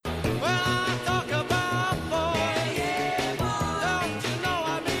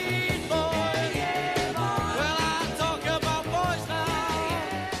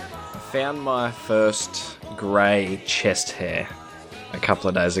found my first grey chest hair a couple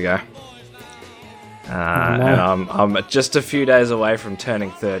of days ago. And I'm just a few days away from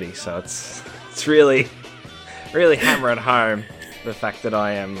turning 30, so it's really hammering home the fact that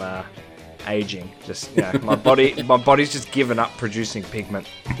I am aging. Just my body's just given up producing pigment.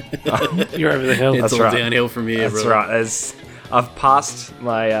 You're over the hill. It's That's all right. downhill from here, That's bro. right. I've passed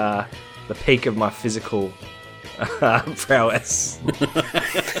my the peak of my physical prowess.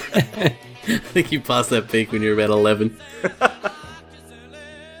 I think you passed that peak when you were about 11.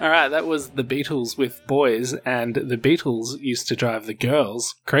 All right, that was the Beatles with boys, and the Beatles used to drive the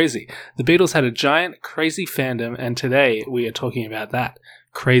girls crazy. The Beatles had a giant, crazy fandom, and today we are talking about that.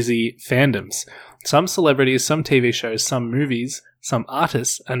 Crazy fandoms. Some celebrities, some TV shows, some movies, some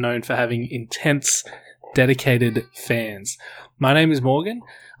artists are known for having intense, dedicated fans. My name is Morgan.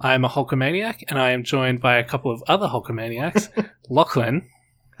 I am a Hulkamaniac, and I am joined by a couple of other Hulkamaniacs, Lachlan.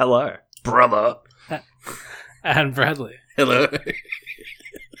 Hello, brother. And Bradley. Hello.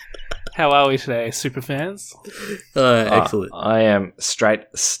 How are we today, super fans? Excellent. I am straight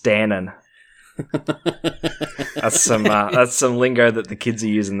Stannin'. That's some lingo that the kids are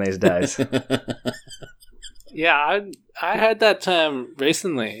using these days. Yeah, I heard that term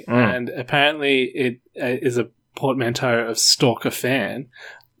recently, and apparently it is a portmanteau of stalker fan.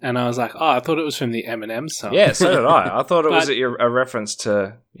 And I was like, oh, I thought it was from the Eminem song. Yeah, so did I. I thought it was a reference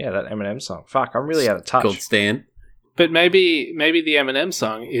to that Eminem song. Fuck, I'm really out of touch. Called Stan. But maybe the Eminem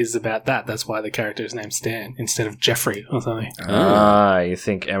song is about that. That's why the character is named Stan instead of Jeffrey or something. You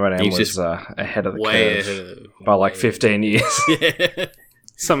think Eminem He's was just ahead of the way curve ahead by like 15 years? Yeah.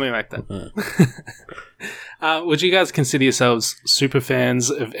 Something like that. Would you guys consider yourselves super fans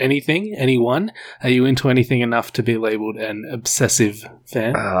of anything? Anyone? Are you into anything enough to be labelled an obsessive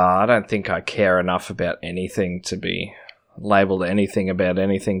fan? I don't think I care enough about anything to be labelled anything about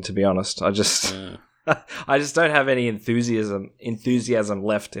anything, to be honest. I just don't have any enthusiasm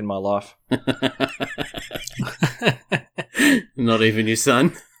left in my life. Not even your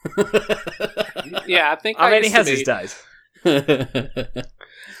son. Yeah, I think I mean, he used to has be- his days.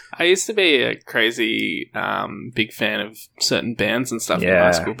 I used to be a crazy big fan of certain bands and stuff in Yeah.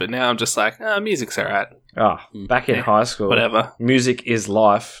 high school, but now I'm just like, music's alright. Oh, back in Yeah, high school, whatever. Music is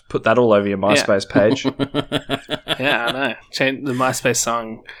life. Put that all over your MySpace page. Yeah, I know. The MySpace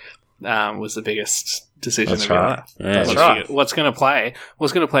song was the biggest decision That's of your right. life. Yeah, That's What's right. What's going to play?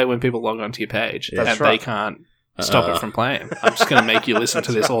 What's going to play when people log onto your page? Yeah. And That's they right. can't stop it from playing. I'm just going to make you listen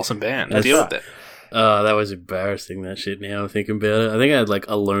to this awesome band. That's Deal right. with it. Oh, that was embarrassing, that shit, now I'm thinking about it. I think I had like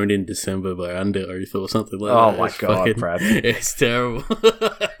Alone in December by Under Oath or something like that. Oh my It's God, Brad. It's terrible.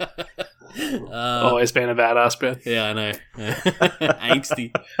 Always been a badass, bro. Yeah, I know.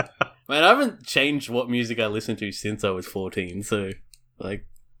 Angsty. Man, I haven't changed what music I listen to since I was 14, so, like...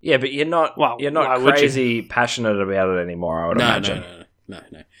 Yeah, but you're not Well, you're why not would you? crazy passionate about it anymore, I would imagine. No.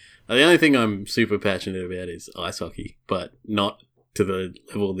 The only thing I'm super passionate about is ice hockey, but not to the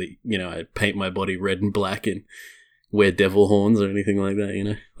level that, I paint my body red and black and wear devil horns or anything like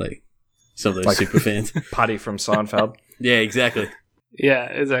that, Like some of those Like- super fans. Putty from Seinfeld. Yeah, exactly. Yeah,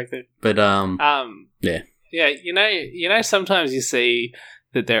 exactly. But, Yeah, sometimes you see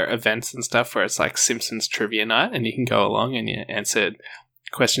that there are events and stuff where it's like Simpsons trivia night and you can go along and you answer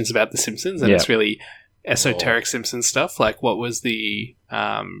questions about the Simpsons and Yeah. it's really esoteric Simpsons stuff. Like what was the,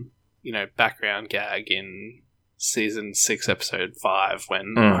 background gag in season 6, episode 5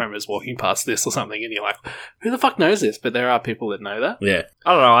 when Homer's walking past this or something and you're like, who the fuck knows this? But there are people that know that. yeah.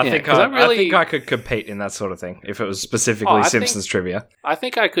 I don't know. I Yeah, think 'cause I think I could compete in that sort of thing if it was specifically I Simpsons trivia. I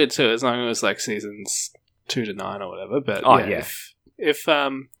think I could too, as long as it was like seasons 2 to 9 or whatever. But Oh, yeah,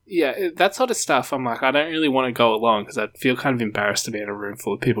 yeah. if that sort of stuff, I'm like, I don't really want to go along because I'd feel kind of embarrassed to be in a room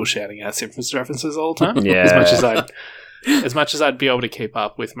full of people shouting out Simpsons references all the time. Yeah. As much as I'd be able to keep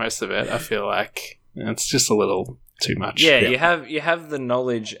up with most of it, I feel like it's just a little too much. Yeah, you have the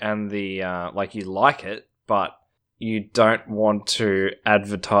knowledge and the you like it, but you don't want to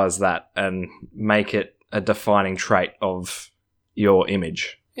advertise that and make it a defining trait of your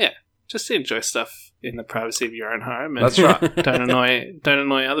image. Just to enjoy stuff in the privacy of your own home. And That's right. don't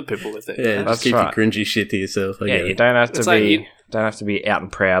annoy other people with it. Yeah, you know? just keep right. your cringy shit to yourself. I get You it. don't have It's to like be don't have to be out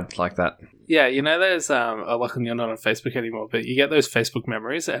and proud like that. Yeah, there's Lachlan, you're not on Facebook anymore, but you get those Facebook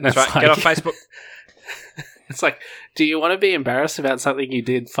memories, and That's it's right. like, Get on Facebook. It's like, do you want to be embarrassed about something you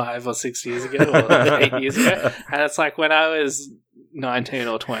did 5 or 6 years ago or 8 years ago? And it's like when I was 19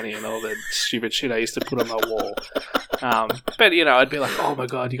 or 20 and all the stupid shit I used to put on my wall. But, I'd be like, oh my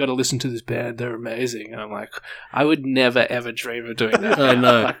God, you got to listen to this band. They're amazing. And I'm like, I would never, ever dream of doing that. I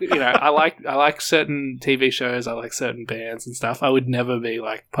know. Like, I like certain TV shows. I like certain bands and stuff. I would never be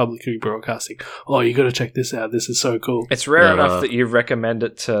like publicly broadcasting, oh, you got to check this out. This is so cool. It's rare enough that you recommend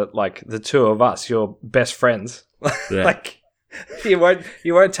it to like the two of us, your best friends. Yeah. Like you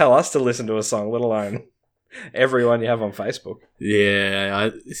won't tell us to listen to a song, let alone everyone you have on Facebook. Yeah,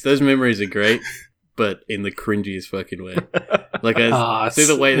 those memories are great, but in the cringiest fucking way. Like I see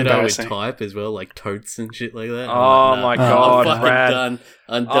the way that I would type as well, like totes and shit like that. Oh my God, I'm Brad. done.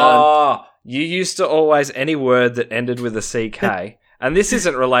 I'm done. Oh, you used to always, any word that ended with a CK, and this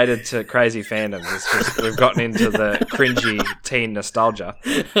isn't related to crazy fandoms, it's just we've gotten into the cringy teen nostalgia.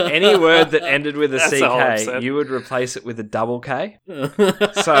 Any word that ended with a CK, you would replace it with a double K.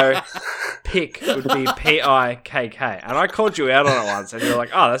 So, pick would be PIKK. And I called you out on it once, and you're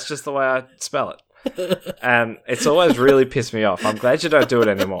like, oh, that's just the way I spell it. And it's always really pissed me off. I'm glad you don't do it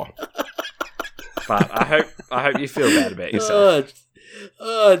anymore. But I hope you feel bad about yourself.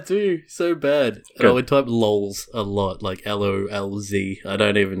 Oh, I do. So bad. And Good. I would type lols a lot, like LOLZ. I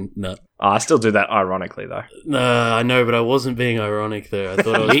don't even know. Oh, I still do that ironically, though. No, I know, but I wasn't being ironic there. I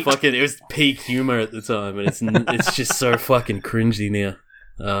thought I was fucking... It was peak humor at the time, and it's just so fucking cringy now.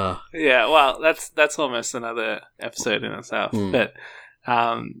 Yeah, well, that's almost another episode in itself. But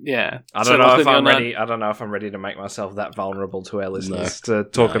yeah, I don't know if I'm ready. I don't know if I'm ready to make myself that vulnerable to our listeners to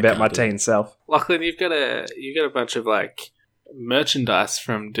talk about my teen self. Lachlan, you've got a bunch of like merchandise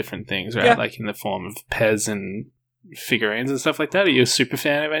from different things, right? Yeah. Like in the form of Pez and figurines and stuff like that. Are you a super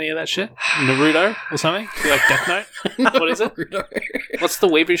fan of any of that shit? Naruto or something? You like Death Note? What is it? What's the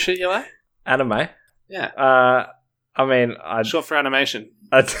weeaboo shit you like? Anime. Yeah. I mean, Short for animation.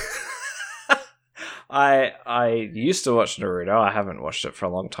 I used to watch Naruto. I haven't watched it for a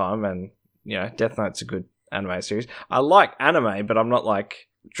long time, and Death Note's a good anime series. I like anime, but I'm not like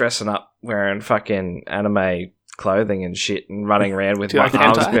dressing up wearing fucking anime clothing and shit and running around with my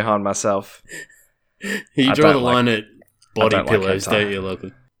arms behind myself. You draw the line at body pillows, don't you,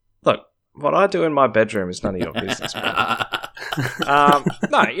 Lachlan? Look, what I do in my bedroom is none of your business, man.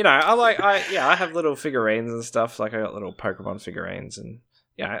 No, I have little figurines and stuff. Like I got little Pokemon figurines, and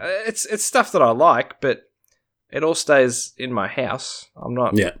it's stuff that I like, but it all stays in my house. I'm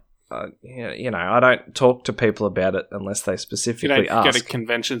not. Yeah. I don't talk to people about it unless they specifically ask. You go to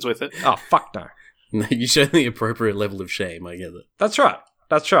conventions with it? Oh, fuck no. No, you show the appropriate level of shame, I get it. That's right.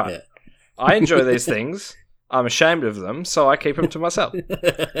 Yeah. I enjoy these things. I'm ashamed of them, so I keep them to myself.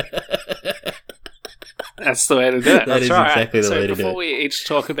 That's the way to do it. That is exactly the way to do it. Before we each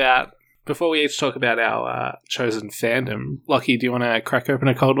talk about our chosen fandom, Lockie, do you want to crack open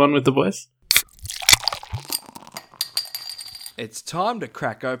a cold one with the boys? It's time to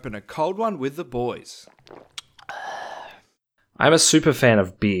crack open a cold one with the boys. I'm a super fan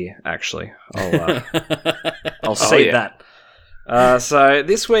of beer, actually. I'll see that. So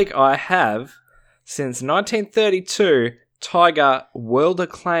this week I have, since 1932, Tiger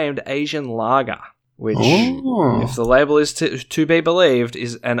world-acclaimed Asian Lager, which, if the label is to be believed,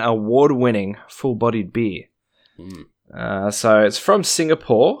 is an award-winning full-bodied beer. So it's from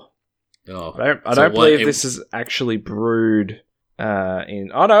Singapore. I don't believe this is actually brewed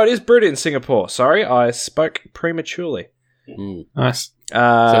in... Oh, no, it is brewed in Singapore. Sorry, I spoke prematurely. Nice.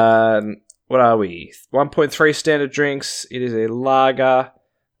 What are we? 1.3 standard drinks. It is a lager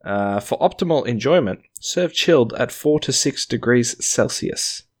for optimal enjoyment. Serve chilled at 4 to 6 degrees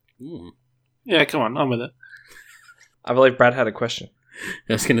Celsius. Yeah, come on, I'm with it. I believe Brad had a question.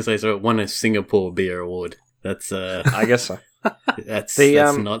 I was going to say, so it won a Singapore Beer Award. That's I guess so. That's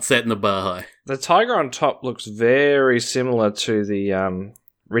not setting the bar high. The tiger on top looks very similar to the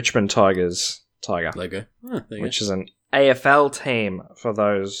Richmond Tigers tiger logo, which is an AFL team for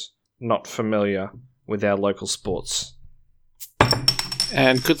those not familiar with our local sports.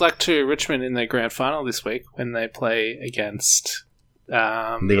 And good luck to Richmond in their grand final this week when they play against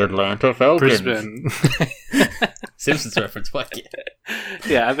the Atlanta Falcons. Brisbane. Simpsons reference, fuck yeah.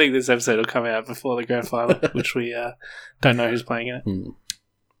 Yeah, I think this episode will come out before the grand final, which we don't know who's playing in it.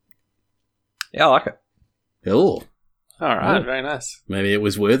 Yeah, I like it. Oh. All right, very nice. Maybe it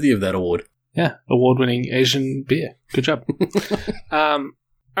was worthy of that award. Yeah, award-winning Asian beer. Good job. All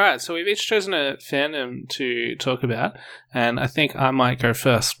right, so we've each chosen a fandom to talk about, and I think I might go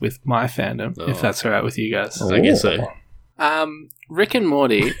first with my fandom, if that's all right with you guys. I guess so. Rick and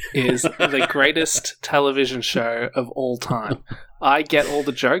Morty is the greatest television show of all time. I get all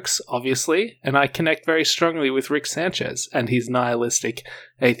the jokes, obviously, and I connect very strongly with Rick Sanchez and his nihilistic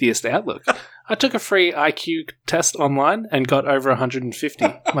atheist outlook. I took a free IQ test online and got over 150.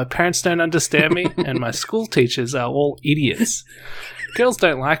 My parents don't understand me, and my school teachers are all idiots. Girls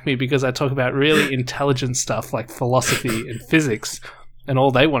don't like me because I talk about really intelligent stuff like philosophy and physics, and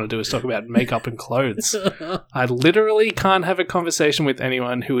all they want to do is talk about makeup and clothes. I literally can't have a conversation with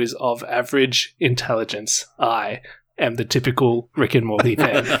anyone who is of average intelligence. I am the typical Rick and Morty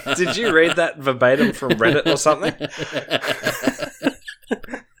fan. Did you read that verbatim from Reddit or something?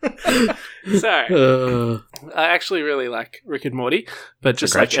 So, I actually really like Rick and Morty, but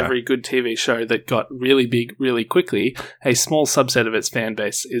just like every good TV show that got really big really quickly, a small subset of its fan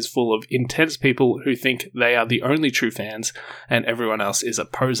base is full of intense people who think they are the only true fans and everyone else is a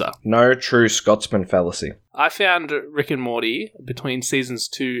poser. No true Scotsman fallacy. I found Rick and Morty between seasons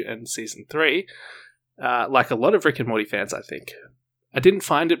 2 and season 3, like a lot of Rick and Morty fans, I think. I didn't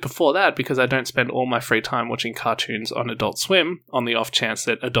find it before that because I don't spend all my free time watching cartoons on Adult Swim on the off chance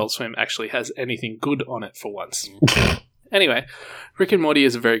that Adult Swim actually has anything good on it for once. Anyway, Rick and Morty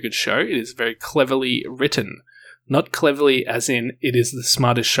is a very good show. It is very cleverly written. Not cleverly as in it is the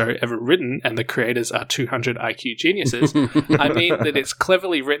smartest show ever written and the creators are 200 IQ geniuses. I mean that it's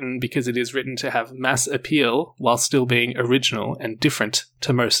cleverly written because it is written to have mass appeal while still being original and different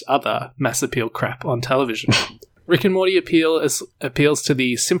to most other mass appeal crap on television. Rick and Morty appeals to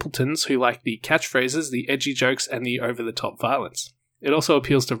the simpletons who like the catchphrases, the edgy jokes, and the over-the-top violence. It also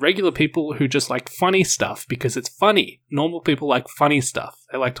appeals to regular people who just like funny stuff because it's funny. Normal people like funny stuff.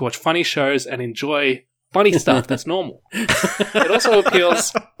 They like to watch funny shows and enjoy funny stuff that's normal. It also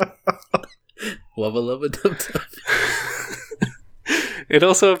appeals... Love it. It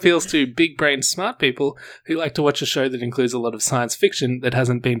also appeals to big-brained smart people who like to watch a show that includes a lot of science fiction that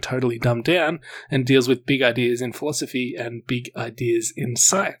hasn't been totally dumbed down and deals with big ideas in philosophy and big ideas in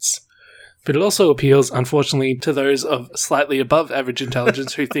science. But it also appeals, unfortunately, to those of slightly above average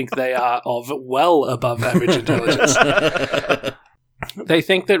intelligence who think they are of well above average intelligence. They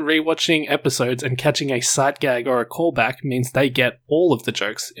think that rewatching episodes and catching a sight gag or a callback means they get all of the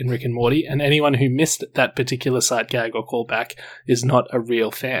jokes in Rick and Morty, and anyone who missed that particular sight gag or callback is not a real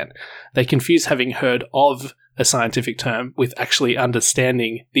fan. They confuse having heard of a scientific term with actually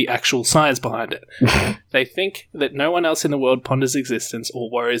understanding the actual science behind it. They think that no one else in the world ponders existence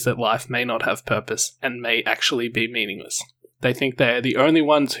or worries that life may not have purpose and may actually be meaningless. They think they are the only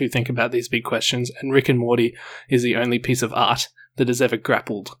ones who think about these big questions, and Rick and Morty is the only piece of art that has ever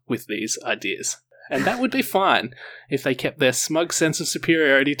grappled with these ideas. And that would be fine if they kept their smug sense of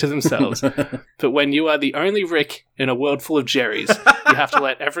superiority to themselves. But when you are the only Rick in a world full of Jerrys, you have to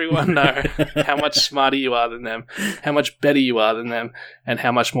let everyone know how much smarter you are than them, how much better you are than them, and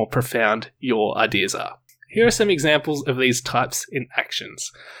how much more profound your ideas are. Here are some examples of these types in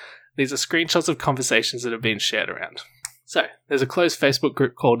actions. These are screenshots of conversations that have been shared around. So, there's a closed Facebook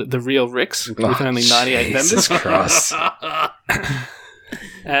group called The Real Ricks with only 98 members. Christ.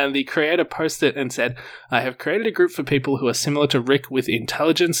 And the creator posted and said, I have created a group for people who are similar to Rick with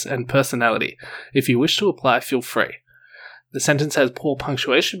intelligence and personality. If you wish to apply, feel free. The sentence has poor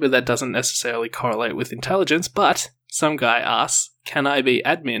punctuation, but that doesn't necessarily correlate with intelligence. But some guy asks, can I be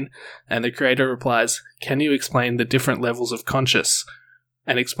admin? And the creator replies, can you explain the different levels of conscious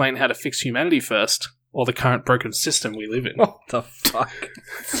and explain how to fix humanity first? Or the current broken system we live in. What the fuck?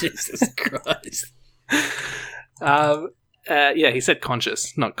 Jesus Christ. Yeah, he said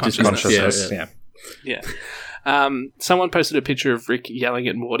conscious, not consciousness. Consciousness, yeah. Someone posted a picture of Rick yelling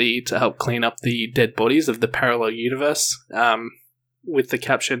at Morty to help clean up the dead bodies of the parallel universe with the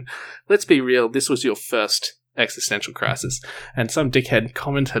caption, let's be real, this was your first existential crisis. And some dickhead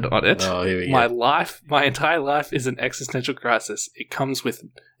commented on it. Oh, here we go. My entire life is an existential crisis. It comes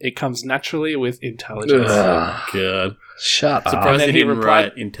naturally with intelligence. Oh, God. Shut up. Surprised he didn't replied,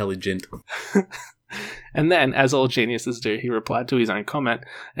 write intelligent. And then, as all geniuses do, he replied to his own comment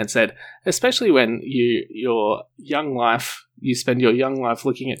and said, especially when you spend your young life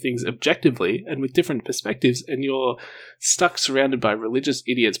looking at things objectively and with different perspectives, and you're stuck surrounded by religious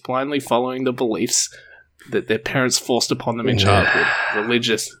idiots blindly following the beliefs that their parents forced upon them in childhood.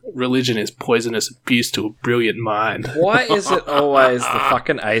 Religion is poisonous abuse to a brilliant mind. Why is it always the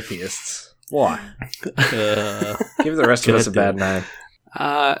fucking atheists? Why? Give the rest of us a bad name.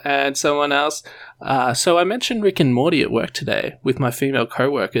 And someone else. So I mentioned Rick and Morty at work today with my female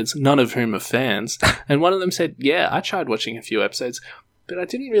co-workers, none of whom are fans. And one of them said, yeah, I tried watching a few episodes, but I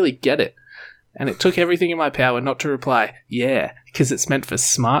didn't really get it. And it took everything in my power not to reply, yeah, because it's meant for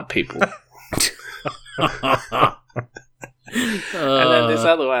smart people. And then this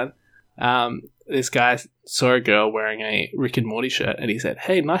other one, this guy saw a girl wearing a Rick and Morty shirt, and he said,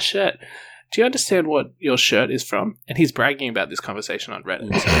 "Hey, nice shirt. Do you understand what your shirt is from?" And he's bragging about this conversation on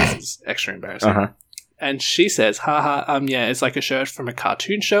Reddit, so this is extra embarrassing. Uh-huh. And she says, "Haha, yeah, it's like a shirt from a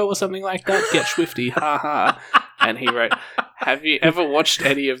cartoon show or something like that. Get swifty, haha." And he wrote, "Have you ever watched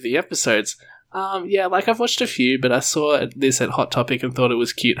any of the episodes?" Yeah, like I've watched a few, but I saw this at Hot Topic and thought it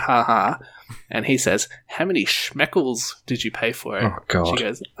was cute, haha. And he says, "How many schmeckles did you pay for it?" Oh, God. She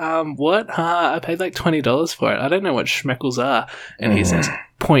goes, what? I paid like $20 for it. I don't know what schmeckles are. And he says,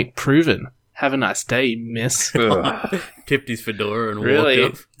 "Point proven. Have a nice day, miss." Ugh. Tipped his fedora and Really?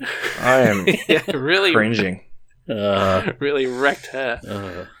 walked I am Yeah, really, cringing. off. really wrecked her.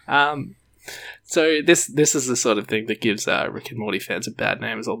 So this is the sort of thing that gives Rick and Morty fans a bad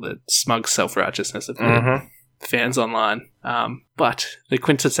name, is all the smug self-righteousness of the Mhm. fans online. But the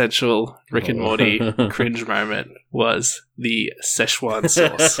quintessential Rick and Morty cringe moment was the Szechuan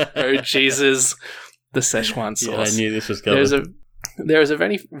sauce. Oh, Jesus, the Szechuan Yeah, I sauce. knew this was coming. There is a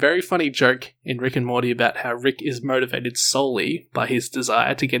very, very funny joke in Rick and Morty about how Rick is motivated solely by his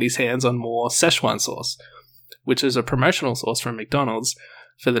desire to get his hands on more Szechuan sauce, which is a promotional sauce from McDonald's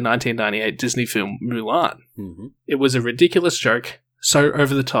for the 1998 Disney film Mulan. Mm-hmm. It was a ridiculous joke, so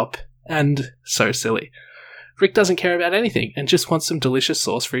over the top, and so silly. Rick doesn't care about anything and just wants some delicious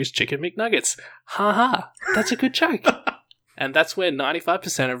sauce for his chicken McNuggets. Ha ha, that's a good joke. And that's where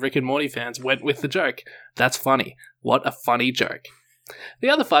 95% of Rick and Morty fans went with the joke. That's funny. What a funny joke. The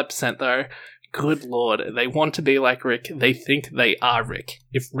other 5%, though, good lord, they want to be like Rick. They think they are Rick.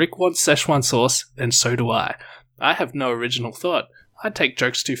 If Rick wants Szechuan sauce, then so do I. I have no original thought. I take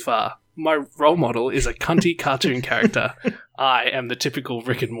jokes too far. My role model is a cunty cartoon character. I am the typical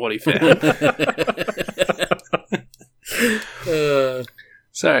Rick and Morty fan.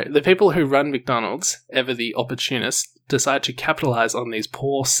 So, the people who run McDonald's, ever the opportunists, decide to capitalize on these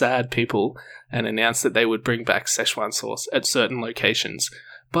poor, sad people and announce that they would bring back Szechuan sauce at certain locations,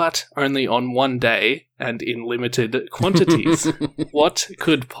 but only on one day and in limited quantities. What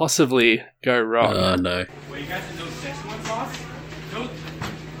could possibly go wrong? Oh, no. Wait, you guys have no Szechuan sauce? No.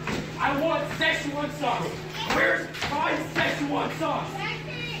 I want Szechuan sauce. Where's my Szechuan sauce?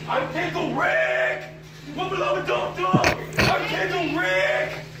 I'm Pickle Rick. Wubba lubba dum dum. I'm Pickle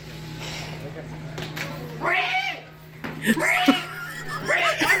Rick. Rick. Rick.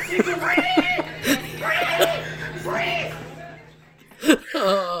 Rick. I'm Pickle Rick. Rick.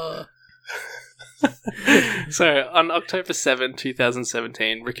 Rick. So, on October 7,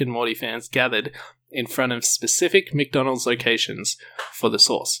 2017, Rick and Morty fans gathered in front of specific McDonald's locations for the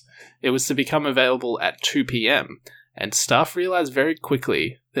sauce. It was to become available at 2 p.m., and staff realized very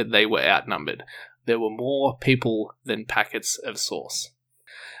quickly that they were outnumbered. There were more people than packets of sauce.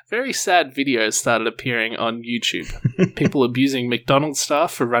 Very sad videos started appearing on YouTube. People abusing McDonald's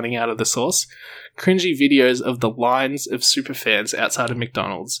staff for running out of the sauce. Cringy videos of the lines of superfans outside of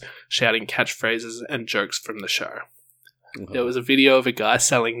McDonald's shouting catchphrases and jokes from the show. There was a video of a guy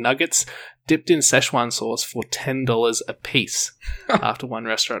selling nuggets dipped in Szechuan sauce for $10 a piece after one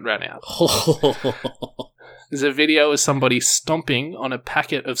restaurant ran out. There's a video of somebody stomping on a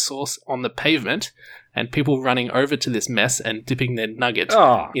packet of sauce on the pavement and people running over to this mess and dipping their nugget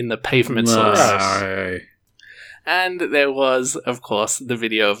in the pavement sauce. No. And there was, of course, the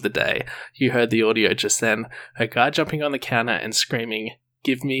video of the day. You heard the audio just then. A guy jumping on the counter and screaming,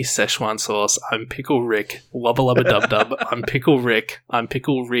 "Give me Szechuan sauce. I'm Pickle Rick. Wubba lubba dub dub. I'm Pickle Rick. I'm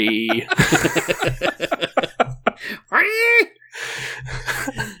Pickle Ree."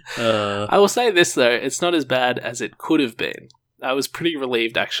 I will say this, though. It's not as bad as it could have been. I was pretty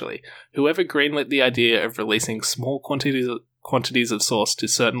relieved, actually. Whoever greenlit the idea of releasing small quantities of sauce to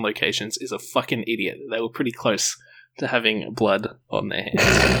certain locations is a fucking idiot. They were pretty close to having blood on their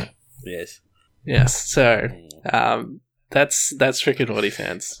hands. Yes. Yes, so that's Rick and Morty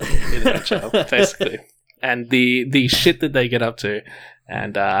fans in a nutshell, basically. And the shit that they get up to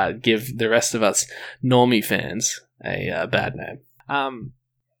and give the rest of us normie fans a bad name.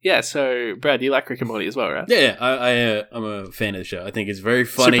 Yeah, so Brad, you like Rick and Morty as well, right? Yeah, I'm a fan of the show. I think it's very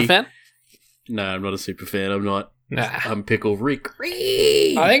funny. Super fan? No, I'm not a super fan. I'm not. Nah. I'm Pickle Rick.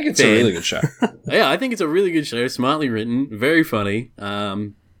 I think it's a really good show. Yeah, I think it's a really good show. Smartly written, very funny.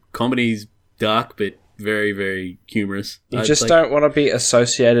 Comedy's dark, but very, very humorous. You just don't want to be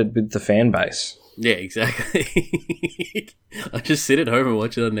associated with the fan base. Yeah, exactly. I just sit at home and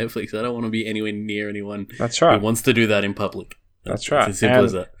watch it on Netflix. I don't want to be anywhere near anyone That's right. who wants to do that in public. That's right. It's as simple And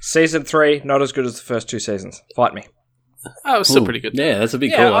as that. Season 3, not as good as the first 2 seasons. Fight me. Oh, it was still Ooh, pretty good. Yeah, that's a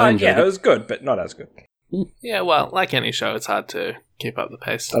big call. I enjoyed it it. was good, but not as good. Yeah, well, like any show, it's hard to keep up the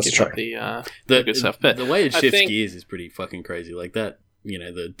pace. That's keep true. up the good stuff. But the way it I shifts think- gears is pretty fucking crazy. Like that,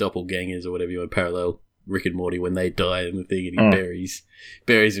 the doppelgangers or whatever you want, parallel Rick and Morty when they die and the thing and he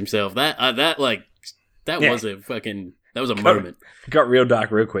buries himself. That was a fucking moment. Got real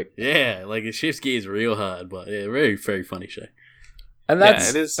dark real quick. Yeah, like it shifts gears real hard, but yeah, very very funny show. And Yeah, that's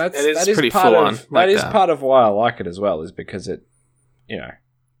it is that pretty part full of on that like is that. part of why I like it as well, is because it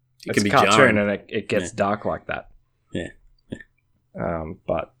it's can a be cartoon jarring. and it gets dark like that. Yeah.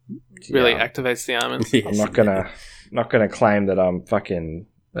 But really yeah, activates the almonds. I'm not gonna claim that I'm fucking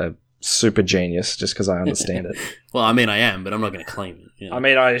a super genius just because I understand it. Well, I mean, I am, but I'm not going to claim it. I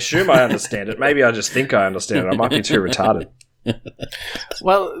mean, I assume I understand it. Maybe I just think I understand it. I might be too retarded.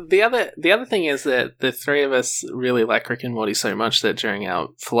 Well, the other thing is that the three of us really like Rick and Morty so much that during our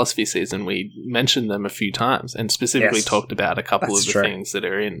philosophy season we mentioned them a few times and specifically Yes. talked about a couple That's of the true. things that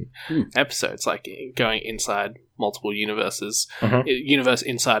are in episodes, like going inside multiple universes, Mhm. universe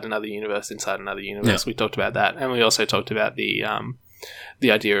inside another universe, inside another universe. We talked about that, and we also talked about the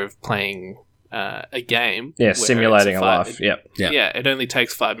idea of playing a game. Yeah, where simulating it's a life. Yep. Yeah. Yeah, it only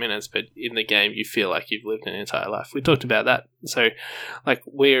takes 5 minutes, but in the game you feel like you've lived an entire life. We talked about that. So, like,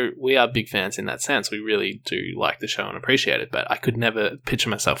 we are big fans in that sense. We really do like the show and appreciate it, but I could never picture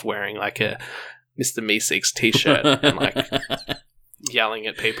myself wearing, like, a Mr. Meeseeks t-shirt and, like, yelling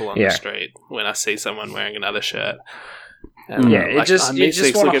at people on Yeah. the street when I see someone wearing another shirt. And Yeah, I'm like, you "Oh, just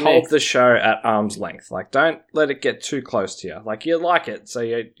Meeseeks, want look to at me." hold the show at arm's length. Like, don't let it get too close to you. Like, you like it, so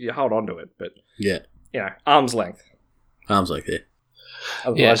you hold on to it, but Yeah, arm's length. arms like that.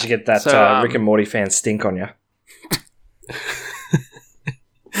 Otherwise, Yeah. you get that So, Rick and Morty fan stink on you.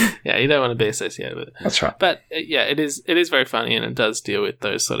 Yeah, you don't want to be associated with it. That's right. But yeah, it is very funny, and it does deal with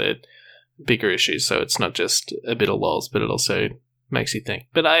those sort of bigger issues. So it's not just a bit of lols, but it also makes you think.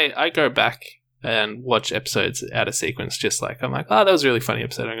 But I go back and watch episodes out of sequence, just like I'm like, oh, that was a really funny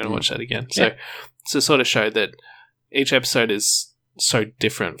episode. I'm going to watch that again. So Yeah. it's a sort of show that each episode is so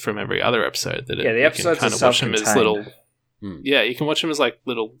different from every other episode that Yeah, the you can episodes kind are of watch them as self-contained. little. Mm. Yeah, you can watch them as like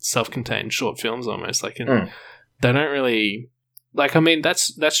little self-contained short films almost. Like, and Mm. they don't really. Like, I mean,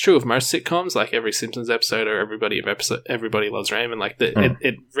 that's true of most sitcoms, like every Simpsons episode or Everybody Loves Raymond. Like,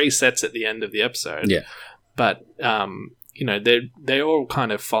 it resets at the end of the episode. Yeah. But they're all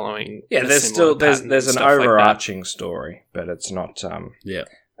kind of following. Yeah, a there's similar still there's pattern there's and an stuff like that. overarching story, but it's not. Yeah.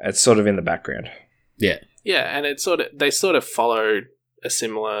 It's sort of in the background. Yeah. Yeah, and they sort of follow a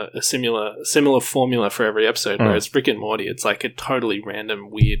similar formula for every episode. Mm. Whereas Rick and Morty, it's like a totally random,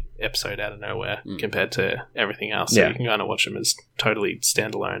 weird episode out of nowhere compared to everything else. So Yeah. you can kind of watch them as totally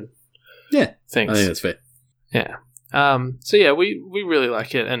standalone. Yeah. Things. I think that's fair. Yeah. So yeah, we really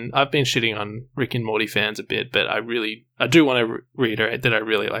like it, and I've been shitting on Rick and Morty fans a bit, but I do want to reiterate that I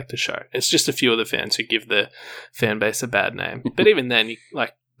really like the show. It's just a few of the fans who give the fan base a bad name, but even then,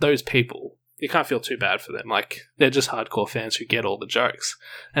 like those people, you can't feel too bad for them. Like, they're just hardcore fans who get all the jokes.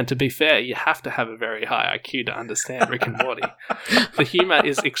 And to be fair, you have to have a very high IQ to understand Rick and Morty. The humour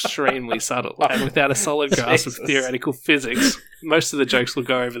is extremely subtle, and without a solid grasp of Jesus. theoretical physics, most of the jokes will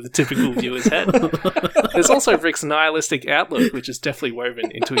go over the typical viewer's head. There's also Rick's nihilistic outlook, which is definitely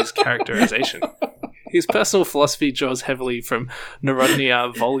woven into his characterization. His personal philosophy draws heavily from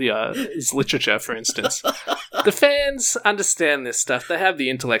Narodnia Volya's literature, for instance. The fans understand this stuff. They have the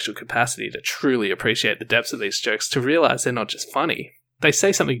intellectual capacity to truly appreciate the depths of these jokes, to realize they're not just funny. They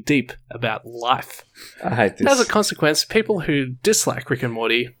say something deep about life. I hate this. As a consequence, people who dislike Rick and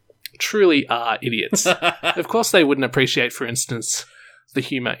Morty truly are idiots. Of course they wouldn't appreciate, for instance, the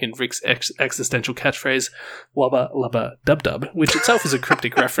humour in Rick's existential catchphrase, Wubba Lubba Dub Dub, which itself is a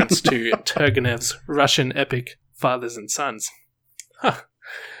cryptic reference to Turgenev's Russian epic Fathers and Sons. Huh.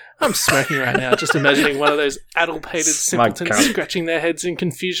 I'm smirking right now, just imagining one of those addlepated Smug simpletons cunt. scratching their heads in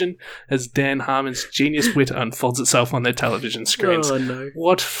confusion as Dan Harmon's genius wit unfolds itself on their television screens. Oh, no.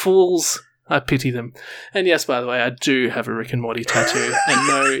 What fools! I pity them. And yes, by the way, I do have a Rick and Morty tattoo. And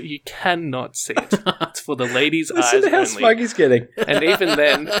no, you cannot see it. It's for the ladies' eyes Listen to how only. smug he's getting. And even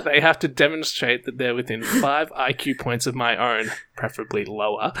then, they have to demonstrate that they're within 5 IQ points of my own, preferably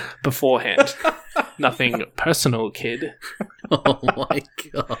lower, beforehand. Nothing personal, kid. Oh my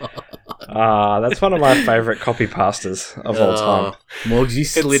god. That's one of my favourite copy pastas of all time. Morgs, you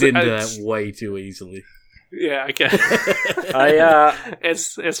slid into it's- that way too easily. Yeah, okay.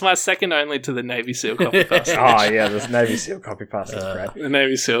 It's my second only to the Navy SEAL copy pasta. Oh yeah, this Navy SEAL copy pasta is great. The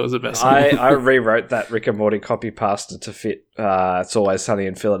Navy SEAL is the best. I rewrote that Rick and Morty copy pasta to fit It's Always Sunny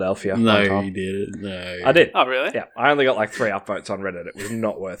in Philadelphia. No, one time. you didn't. No. I did. Oh, really? Yeah, I only got like 3 upvotes on Reddit. It was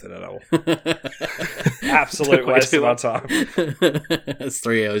not worth it at all. Absolute Took way waste too of my long. time. That's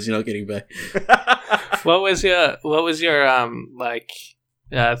 3 hours you're not getting back. What was your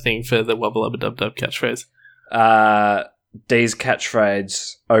thing for the wubba lubba dub dub catchphrase? Dee's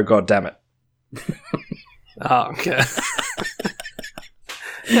catchphrase, oh god damn it. Oh, okay.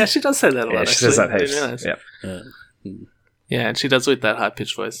 Yeah, she does say that a lot. Yeah, she actually. says that I didn't heaps. realise. Yep. Yeah, and she does with that high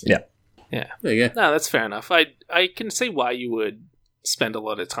pitched voice. Yeah. Yeah. There you go. No, that's fair enough. I can see why you would spend a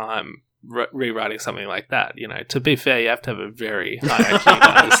lot of time rewriting something like that. You know, to be fair, you have to have a very high IQ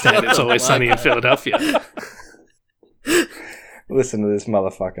to understand It's Always Sunny in Philadelphia. Listen to this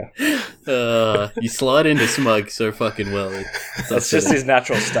motherfucker. You slide into smug so fucking well. That's just his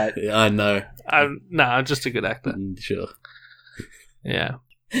natural state. Yeah, I know. I'm just a good actor. Sure. Yeah.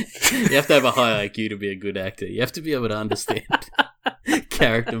 You have to have a high IQ to be a good actor. You have to be able to understand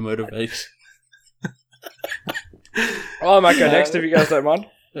character motivation. Oh, I might go next if you guys don't mind.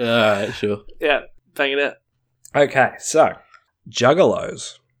 Alright, sure. Yeah, bang it out. Okay, so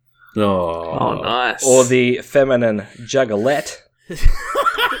Juggalos, Oh, nice. or the feminine Juggalette.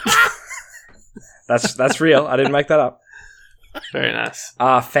 That's real. I didn't make that up. Very nice.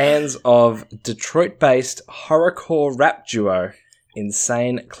 Are fans of Detroit-based horrorcore rap duo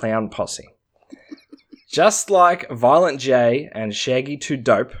Insane Clown Posse. Just like Violent J and Shaggy 2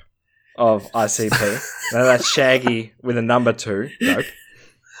 Dope of ICP. Now that's Shaggy with a number 2, Dope.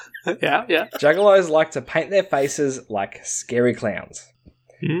 Yeah. Juggalos like to paint their faces like scary clowns.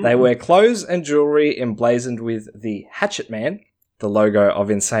 Mm. They wear clothes and jewelry emblazoned with the Hatchet Man, the logo of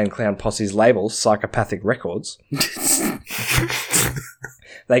Insane Clown Posse's label, Psychopathic Records.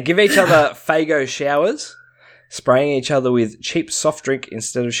 They give each other Faygo showers, spraying each other with cheap soft drink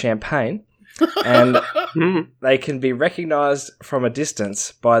instead of champagne, and they can be recognised from a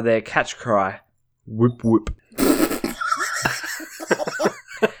distance by their catch cry, whoop whoop.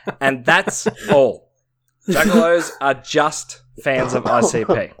 And that's all. Juggalos are just fans of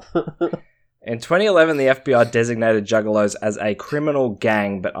ICP. In 2011, the FBI designated Juggalos as a criminal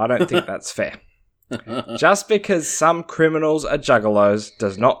gang, but I don't think that's fair. Just because some criminals are Juggalos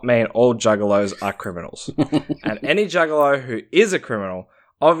does not mean all Juggalos are criminals. And any Juggalo who is a criminal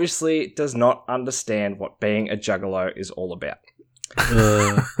obviously does not understand what being a Juggalo is all about.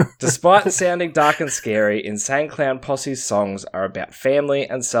 Despite sounding dark and scary, Insane Clown Posse's songs are about family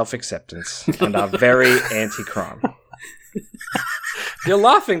and self-acceptance and are very anti-crime. You're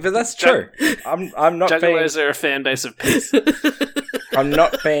laughing, but that's true. I'm not Juggalos being. are a fan base of peace. I'm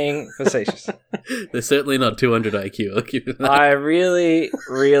not being facetious. They're certainly not 200 IQ. I'll give you that. I really,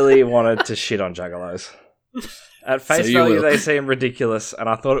 really wanted to shit on Juggalos. At face So you value, will. they seem ridiculous, and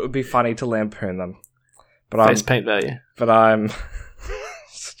I thought it would be funny to lampoon them. But Face paint value. I'm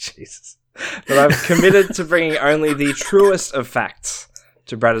Jesus. But I'm committed to bringing only the truest of facts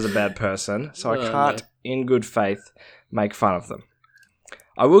to Brad as a bad person, so I can't, in good faith, make fun of them.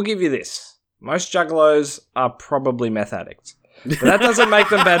 I will give you this. Most Juggalos are probably meth addicts. But that doesn't make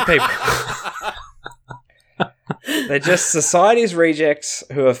them bad people. They're just society's rejects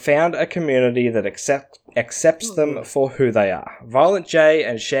who have found a community that accepts them for who they are. Violent J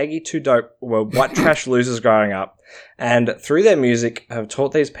and Shaggy 2 Dope were white trash losers growing up, and through their music have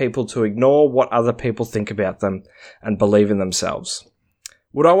taught these people to ignore what other people think about them and believe in themselves.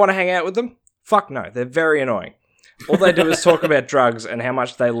 Would I want to hang out with them? Fuck no, they're very annoying. All they do is talk about drugs and how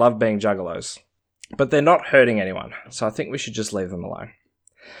much they love being Juggalos. But they're not hurting anyone, so I think we should just leave them alone.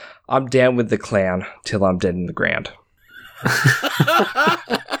 I'm down with the clown till I'm dead in the ground.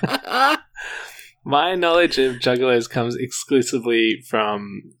 My knowledge of Juggalos comes exclusively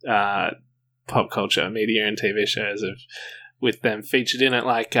from pop culture, media, and TV shows with them featured in it,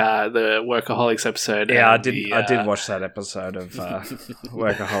 like the Workaholics episode. Yeah, and I did watch that episode of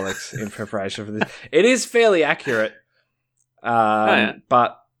Workaholics in preparation for this. It is fairly accurate,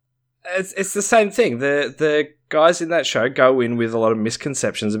 but it's the same thing. The guys in that show go in with a lot of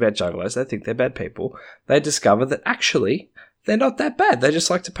misconceptions about Juggalos. They think they're bad people. They discover that actually they're not that bad. They just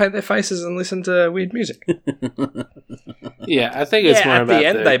like to paint their faces and listen to weird music. Yeah, I think it's more at about the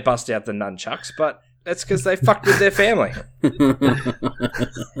end they bust out the nunchucks, but that's because they fucked with their family.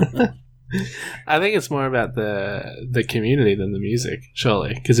 I think it's more about the community than the music,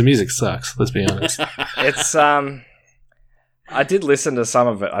 surely, because the music sucks. Let's be honest. It's I did listen to some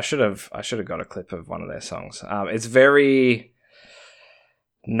of it. I should have got a clip of one of their songs. It's very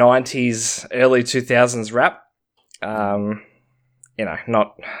 90s, early 2000s rap. Not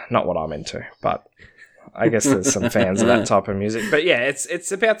what I'm into, but I guess there's some fans of that type of music. But yeah,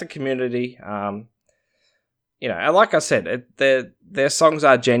 it's about the community. And like I said, their songs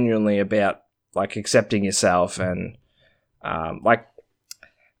are genuinely about like accepting yourself and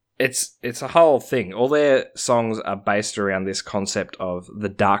it's a whole thing. All their songs are based around this concept of the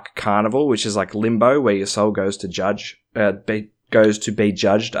dark carnival, which is like limbo, where your soul goes to be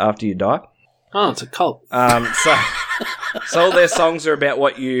judged after you die. Oh, it's a cult. So all their songs are about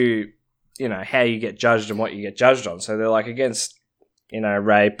what how you get judged and what you get judged on. So they're like against,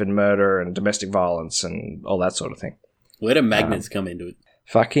 rape and murder and domestic violence and all that sort of thing. Where do magnets come into it?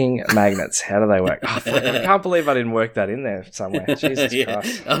 Fucking magnets. How do they work? Oh, fuck, I can't believe I didn't work that in there somewhere. Jesus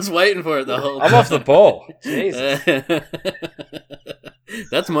Christ. I was waiting for it the whole time. I'm off the ball. Jesus.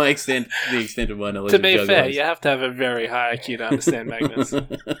 That's the extent of my knowledge. To of be juggalos. fair, you have to have a very high IQ to understand magnets.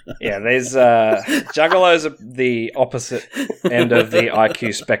 Yeah, there's juggalos are the opposite end of the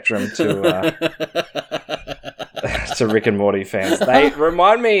IQ spectrum to Rick and Morty fans. They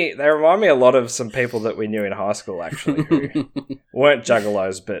remind me a lot of some people that we knew in high school actually who weren't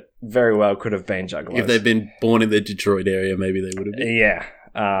juggalos but very well could have been juggalos. If they'd been born in the Detroit area, maybe they would have been. Yeah.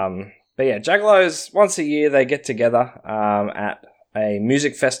 But yeah, juggalos, once a year they get together at a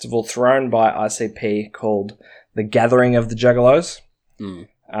music festival thrown by ICP called The Gathering of the Juggalos.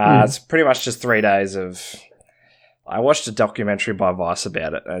 It's pretty much just 3 days of... I watched a documentary by Vice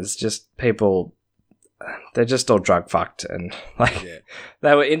about it. And it's just people... They're just all drug fucked. And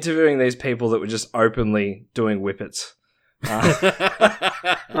they were interviewing these people that were just openly doing whippets. They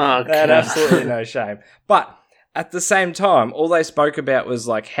had absolutely no shame. But... at the same time, all they spoke about was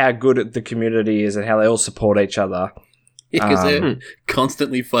like how good the community is and how they all support each other. Because they're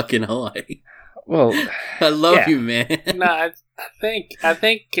constantly fucking high. Well, I love you, man. No, I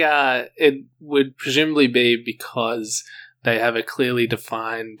think it would presumably be because they have a clearly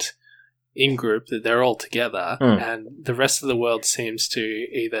defined in-group that they're all together, and the rest of the world seems to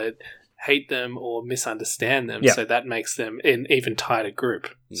either hate them or misunderstand them, so that makes them an even tighter group.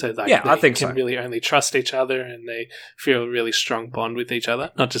 So they I think can really only trust each other, and they feel a really strong bond with each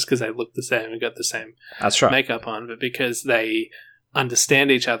other. Not just because they look the same and got the same makeup on, but because they understand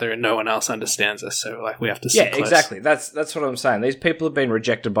each other and no one else understands us. So we have to sit close. Exactly. That's what I'm saying. These people have been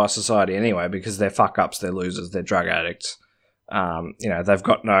rejected by society anyway because they're fuck ups, they're losers, they're drug addicts. They've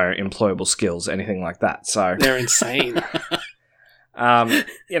got no employable skills, anything like that. So they're insane.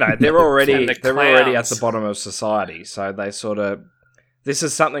 They're already at the bottom of society, so they sort of this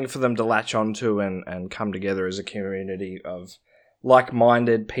is something for them to latch onto and come together as a community of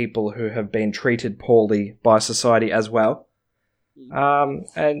like-minded people who have been treated poorly by society as well.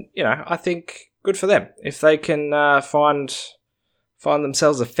 I think good for them if they can find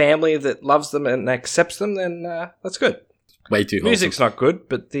themselves a family that loves them and accepts them. Then that's good. Way too wholesome. Music's not good,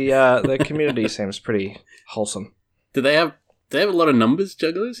 but the community seems pretty wholesome. Do they have a lot of numbers,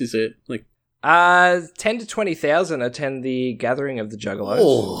 juggalos? Is it like 10 to 20,000 attend the Gathering of the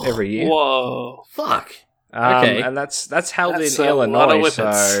Juggalos every year. Whoa. Fuck. Okay. And that's held That's in a lot of Illinois,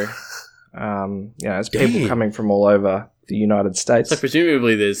 whippets. so it's people coming from all over the United States. So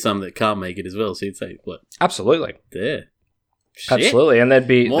presumably there's some that can't make it as well, so you'd say, what? Absolutely. There. Shit. Absolutely, and there'd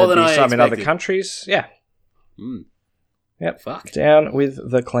be More than I some in other expected. countries. Yeah. Yep. Fuck. Down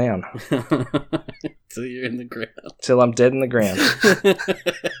with the clown. So you're in the ground. Till I'm dead in the ground.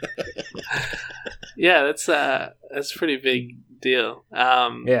 Yeah, that's a pretty big deal.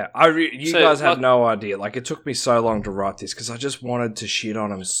 Yeah, you guys have no idea. Like, it took me so long to write this because I just wanted to shit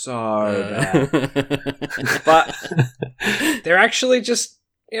on them so bad. But they're actually just,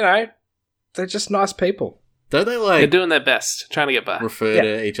 they're just nice people. Don't they they're doing their best, trying to get by. refer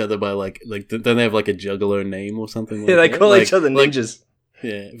to each other by like don't they have like a juggalo name or something? Like Yeah, they that? call each other ninjas.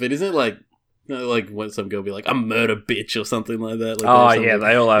 Yeah, but isn't it like when some girl be like, "I'm murder bitch" or something like that? Like Oh yeah,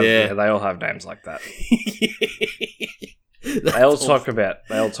 they all have they all have names like that. They all talk about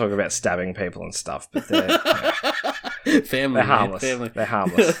stabbing people and stuff, but they're family. they're harmless. Family. They're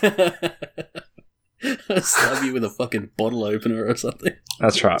harmless. Stab you with a fucking bottle opener or something.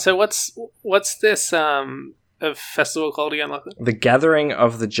 That's right. So what's this a festival called again, Lachlan? The Gathering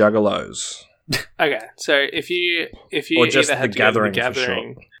of the Juggalos. Okay, so if you Or just either had the to go to the Gathering for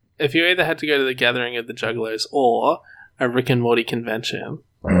gathering, if you either had to go to the Gathering of the Juggalos or a Rick and Morty convention,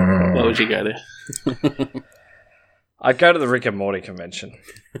 what would you go to? I'd go to the Rick and Morty convention.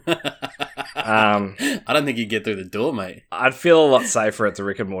 I don't think you'd get through the door, mate. I'd feel a lot safer at the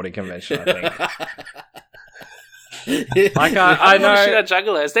Rick and Morty convention, I think. Like I I don't want to know shoot at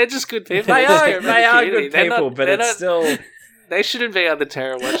Juggalos. They're just good people. they just care are about the good community. people, but it's still They shouldn't be on the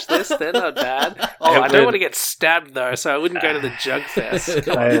terror watch list. They're not bad. Oh, I don't want to get stabbed though, so I wouldn't go to the Jug Fest.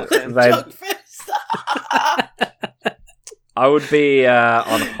 I would be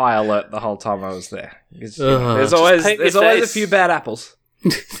on high alert the whole time I was there. There's always a few bad apples.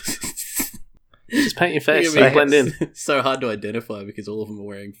 Just paint your face so you blend in. It's so hard to identify because all of them are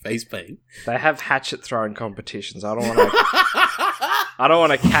wearing face paint. They have hatchet throwing competitions. I don't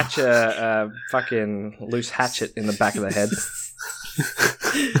want to catch a fucking loose hatchet in the back of the head.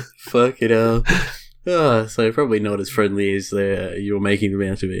 Fuck it up. So probably not as friendly as you were making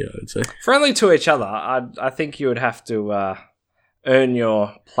them out to be, I would say. Friendly to each other. I think you would have to earn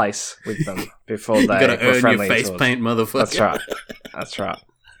your place with them before they you gotta were earn friendly your face towards. paint, motherfucker. That's right.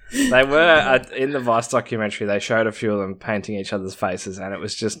 They were in the Vice documentary. They showed a few of them painting each other's faces, and it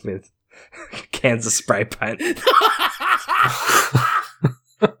was just with cans of spray paint.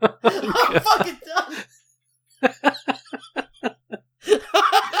 I'm fucking done.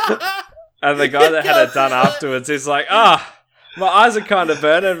 And the guy that had it done afterwards is like, my eyes are kind of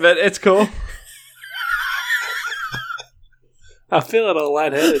burning, but it's cool. I feel it all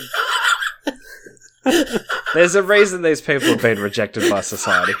lightheaded. There's a reason these people have been rejected by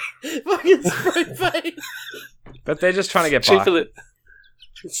society. Fucking spray paint. But they're just trying to get by.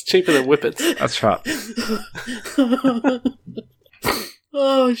 It's cheaper than Whippets. That's right.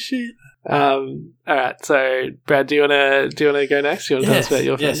 Oh shit. All right. So, Brad, do you wanna go next? You wanna tell us about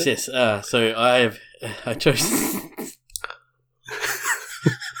your fandom? Yes. So I chose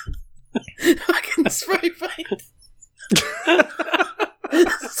fucking spray paint.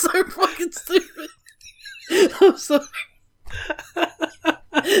 So fucking stupid. I'm sorry.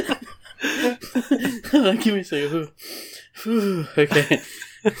 Give me a second. Okay.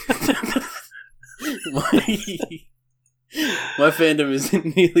 My fandom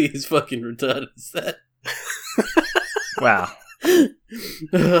isn't nearly as fucking retarded as that. Wow.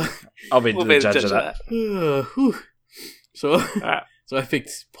 I'll be the judge of that. So I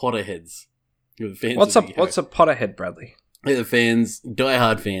picked Potterheads. What's a Potterhead, Bradley? They're the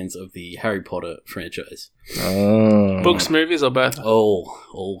diehard fans of the Harry Potter franchise. Oh. Books, movies, or both?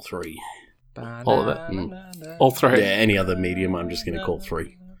 All three. All of it. All three. Yeah, any other medium, I'm just going to call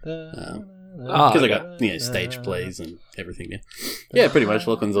three. Because I got stage plays and everything. Yeah, pretty much.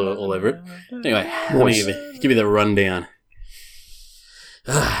 Lachlan's all over it. Anyway, let me give you the rundown.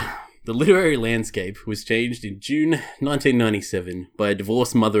 The literary landscape was changed in June 1997 by a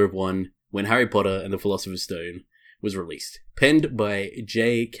divorced mother of one when Harry Potter and the Philosopher's Stone was released, penned by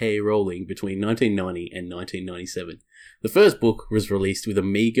J.K. Rowling between 1990 and 1997. The first book was released with a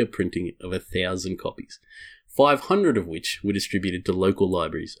meagre printing of 1,000 copies, 500 of which were distributed to local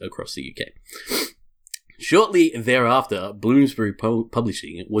libraries across the UK. Shortly thereafter, Bloomsbury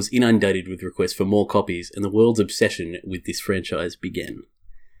Publishing was inundated with requests for more copies, and the world's obsession with this franchise began.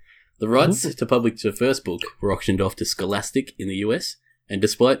 The rights to publish the first book were auctioned off to Scholastic in the US, and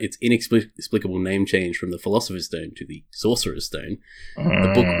despite its inexplicable name change from the Philosopher's Stone to the Sorcerer's Stone,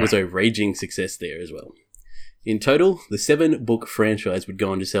 the book was a raging success there as well. In total, the 7-book franchise would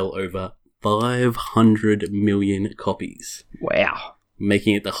go on to sell over 500 million copies. Wow.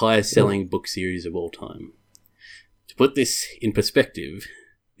 Making it the highest selling book series of all time. To put this in perspective,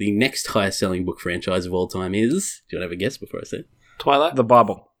 the next highest selling book franchise of all time is... Do you want to have a guess before I say it? Twilight? The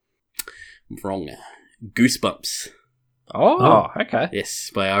Bible. Wrong. Goosebumps. Oh, okay.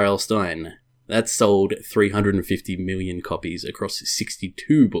 Yes, by R.L. Stein. That sold 350 million copies across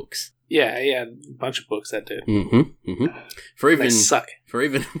 62 books. Yeah, a bunch of books that did. They suck. For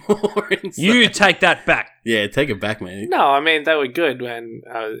even more insight. You take that back. Yeah, take it back, man. No, I mean, they were good when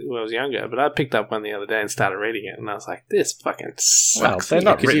I was younger, but I picked up one the other day and started reading it, and I was like, this fucking sucks. Well, they're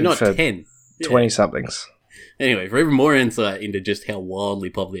not because you're written not for 10. 20-somethings. Anyway, for even more insight into just how wildly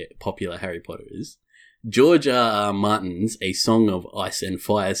popular Harry Potter is, George R.R. Martin's A Song of Ice and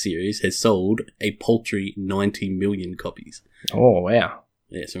Fire series has sold a paltry 90 million copies. Oh, wow.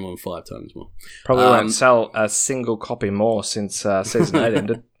 Yeah, so more than 5 times more. Probably won't sell a single copy more since season 8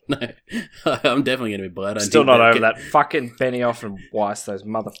 ended. No, I'm definitely going to buy it. Still not over that fucking Benioff and Weiss, those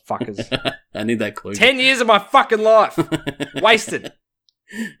motherfuckers. I need that clue. 10 years of my fucking life. Wasted.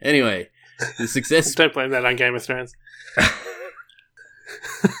 Anyway, the success... Don't blame that on Game of Thrones.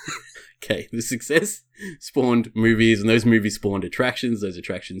 Okay, the success spawned movies, and those movies spawned attractions. Those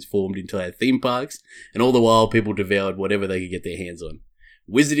attractions formed entire theme parks, and all the while people devoured whatever they could get their hands on.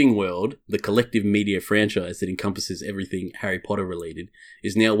 Wizarding World, the collective media franchise that encompasses everything Harry Potter related,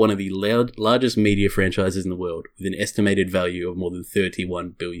 is now one of the largest media franchises in the world, with an estimated value of more than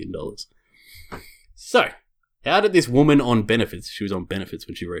 $31 billion. So, how did this woman on benefits, she was on benefits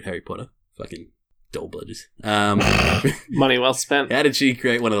when she wrote Harry Potter, fucking Dull-blooded. Money well spent. How did she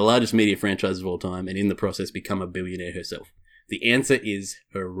create one of the largest media franchises of all time and in the process become a billionaire herself? The answer is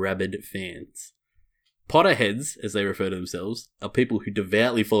her rabid fans. Potterheads, as they refer to themselves, are people who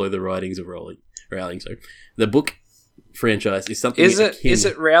devoutly follow the writings of Rowling. The book franchise is something Is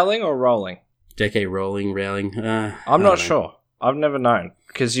it Rowling or Rowling? J.K. Rowling. I'm not sure. I've never known.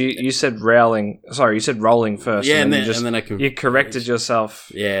 Because you said Rowling... Sorry, you said Rowling first. Yeah, and then you corrected yourself.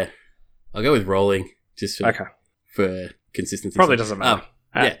 Yeah. I'll go with Rowling, just for consistency. Probably doesn't matter.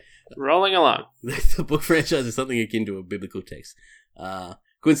 Yeah. Rolling along. The book franchise is something akin to a biblical text.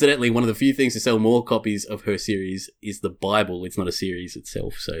 Coincidentally, one of the few things to sell more copies of her series is the Bible. It's not a series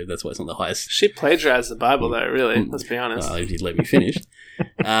itself, so that's why it's not the highest. She plagiarized the Bible, though, really. Let's be honest. If you'd let me finish.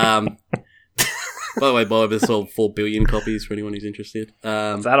 By the way, Bible has sold 4 billion copies for anyone who's interested.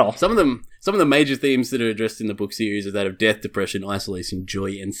 Is that all? Some of the major themes that are addressed in the book series are that of death, depression, isolation,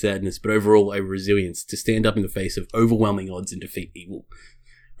 joy, and sadness, but overall a resilience to stand up in the face of overwhelming odds and defeat evil.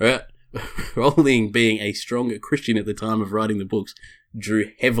 Right? Rowling, being a strong Christian at the time of writing the books,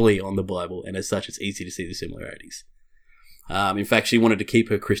 drew heavily on the Bible, and as such, it's easy to see the similarities. In fact, she wanted to keep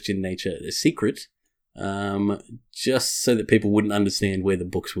her Christian nature a secret, just so that people wouldn't understand where the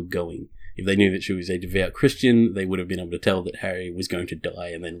books were going. If they knew that she was a devout Christian, they would have been able to tell that Harry was going to die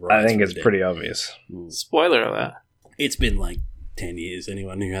and then rise. I think it's dead. pretty obvious. Spoiler alert. It's been like 10 years.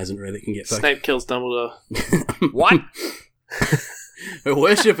 Anyone who hasn't read it can get fucked. Snape kills Dumbledore. What? Her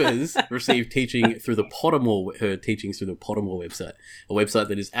worshippers receive teaching through her teachings through the Pottermore website, a website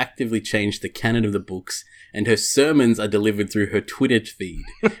that has actively changed the canon of the books, and her sermons are delivered through her Twitter feed,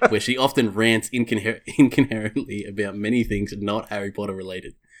 where she often rants incoherently about many things not Harry Potter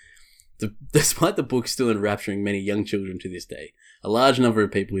related. Despite the book still enrapturing many young children to this day, a large number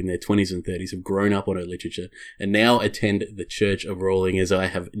of people in their 20s and 30s have grown up on her literature and now attend the Church of Rowling as I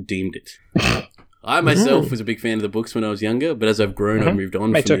have deemed it. I myself was a big fan of the books when I was younger, but as I've grown, I've moved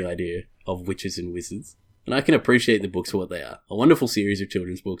on from the idea of witches and wizards. And I can appreciate the books for what they are. A wonderful series of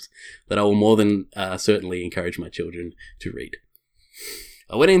children's books that I will more than certainly encourage my children to read.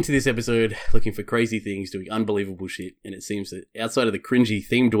 I went into this episode looking for crazy things, doing unbelievable shit, and it seems that outside of the cringy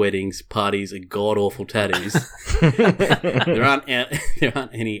themed weddings, parties, and god-awful tattoos, there aren't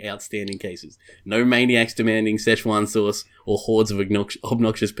any outstanding cases. No maniacs demanding Szechuan sauce or hordes of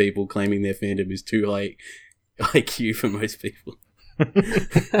obnoxious people claiming their fandom is too high IQ for most people.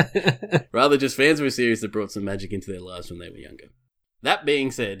 Rather, just fans of a series that brought some magic into their lives when they were younger. That being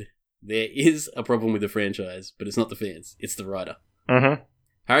said, there is a problem with the franchise, but it's not the fans, it's the writer. Mm-hmm.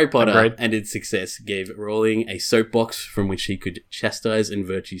 Harry Potter and its success gave Rowling a soapbox from which he could chastise and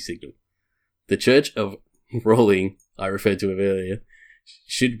virtue signal. The Church of Rowling, I referred to it earlier,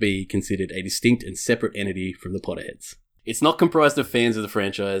 should be considered a distinct and separate entity from the Potterheads. It's not comprised of fans of the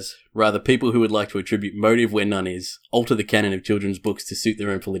franchise, rather people who would like to attribute motive where none is, alter the canon of children's books to suit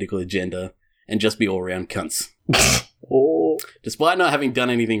their own political agenda, and just be all-round cunts. Despite not having done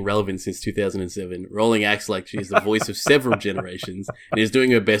anything relevant since 2007, Rowling acts like she is the voice of several generations and is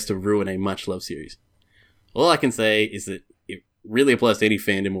doing her best to ruin a much-loved series. All I can say is that it really applies to any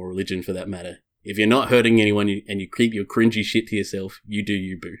fandom or religion for that matter. If you're not hurting anyone and you keep your cringy shit to yourself, you do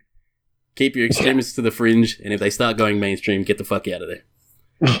you, boo. Keep your extremists to the fringe, and if they start going mainstream, get the fuck out of there.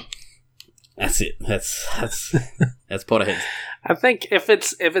 That's it. That's Potterheads. I think if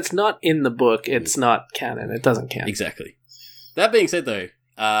it's not in the book, it's not canon. It doesn't count. Exactly. That being said, though,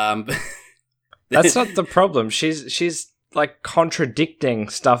 that's not the problem. She's like contradicting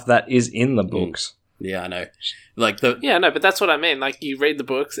stuff that is in the books. Yeah, I know. But that's what I mean. Like, you read the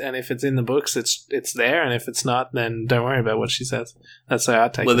books, and if it's in the books, it's there, and if it's not, then don't worry about what she says. That's how I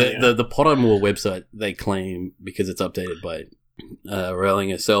take it. Well, the Pottermore website, they claim, because it's updated by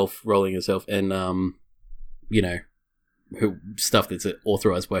Rowling herself, and stuff that's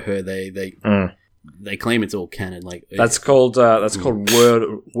authorized by her, they claim it's all canon. Like that's called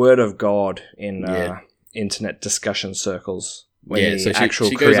word of God in internet discussion circles. When so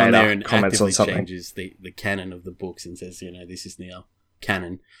she goes on there and actively changes the canon of the books and says, this is now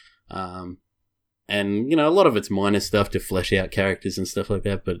canon. And, a lot of it's minor stuff to flesh out characters and stuff like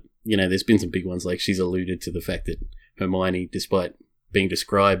that. But, there's been some big ones. Like, she's alluded to the fact that Hermione, despite being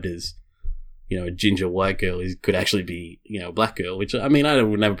described as, a ginger white girl, could actually be, a black girl. Which, I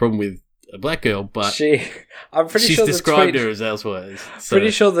wouldn't have a problem with a black girl, but I'm pretty she's sure described her as elsewhere. So.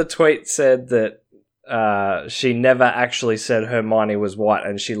 Pretty sure the tweet said that she never actually said Hermione was white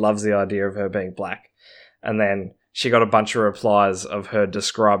and she loves the idea of her being black. And then she got a bunch of replies of her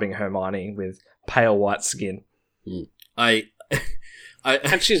describing Hermione with pale white skin. And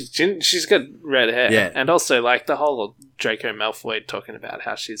she's got red hair. Yeah. And also, like, the whole Draco Malfoy talking about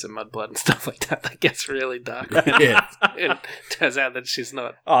how she's a mudblood and stuff like that. That gets really dark. Yeah. It turns out that she's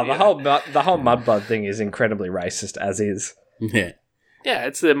not. Oh, the you know. whole mudblood thing is incredibly racist as is. Yeah. Yeah,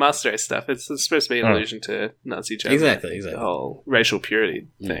 it's the master race stuff. It's supposed to be an allusion to Nazi Germany. Exactly. The whole racial purity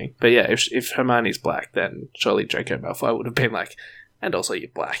thing. But yeah, if Hermione's black, then surely Draco Malfoy would have been like, and also you're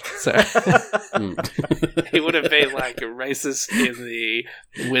black. So he would have been like a racist in the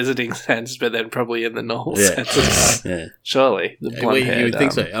wizarding sense, but then probably in the normal sense as well. Yeah. Surely. The Well, blonde you would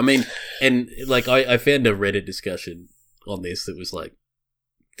think so. I mean, and like I found a Reddit discussion on this that was like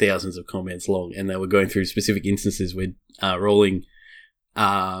thousands of comments long, and they were going through specific instances where Rowling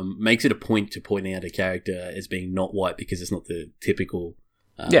makes it a point to point out a character as being not white because it's not the typical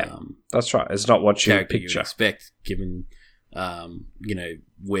That's right. It's not what you character you picture. would expect given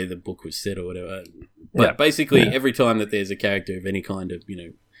where the book was set or whatever. But basically every time that there's a character of any kind of,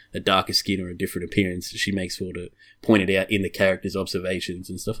 a darker skin or a different appearance, she makes sure to point it out in the character's observations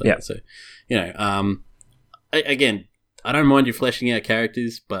and stuff like that. So, again, I don't mind you fleshing out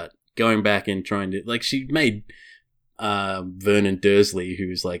characters, but going back and trying to, like, she made Vernon Dursley, who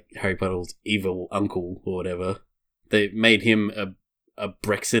was like Harry Potter's evil uncle or whatever, they made him a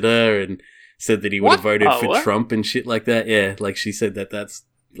Brexiter and said that he would have voted for Trump and shit like that. Yeah, like she said that's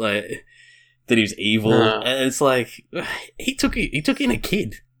like that he was evil, and it's like he took in a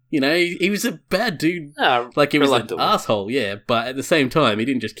kid. He was a bad dude. Like he was an asshole. Yeah, but at the same time, he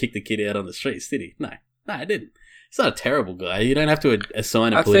didn't just kick the kid out on the streets, did he? No, he didn't. He's not a terrible guy. You don't have to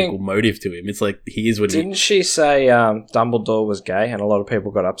assign a political motive to him. It's like he is what he is. Didn't she say Dumbledore was gay, and a lot of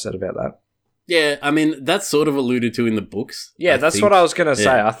people got upset about that? Yeah, I mean, that's sort of alluded to in the books. Yeah, that's what I was going to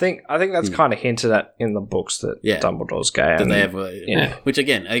say. I think that's kind of hinted at in the books that Dumbledore's gay. That they have which,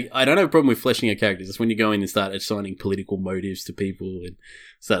 again, I don't have a problem with fleshing out characters. It's when you go in and start assigning political motives to people and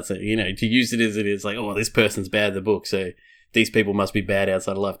start saying, to use it as it is, like, oh, this person's bad in the book, so these people must be bad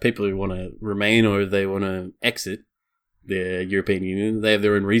outside of life. People who want to remain or they want to exit the European Union, they have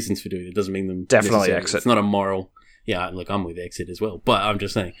their own reasons for doing it. It doesn't mean them definitely exit. It's not a moral... Yeah, look, I'm with exit as well, but I'm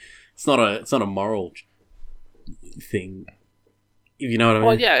just saying... It's not a moral thing, if you know what I mean.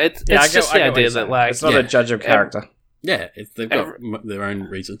 Well, yeah, it's just the idea that, like... It's not a judge of character. They've got their own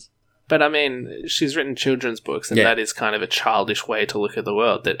reasons. But, I mean, she's written children's books, and that is kind of a childish way to look at the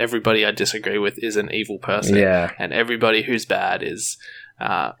world, that everybody I disagree with is an evil person, and everybody who's bad is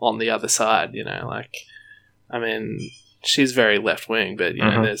on the other side, like... I mean, she's very left-wing, but,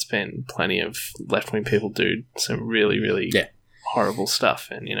 there's been plenty of left-wing people do some really, really... horrible stuff,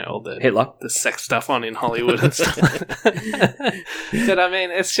 and all the Hitler, the sex stuff on in Hollywood and stuff. But I mean,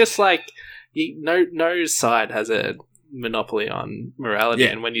 it's just like no side has a monopoly on morality,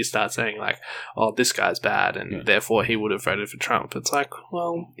 and when you start saying like, "Oh, this guy's bad," and therefore he would have voted for Trump, it's like,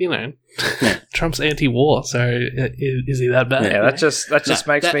 well, Trump's anti-war, so is he that bad? Yeah, that just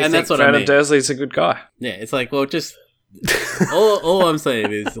makes me think Vernon Dursley's a good guy. Yeah, it's like, well, just. all I'm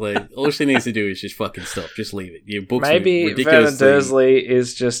saying is, like, all she needs to do is just fucking stop. Just leave it. Your books maybe ridiculous. Vernon Dursley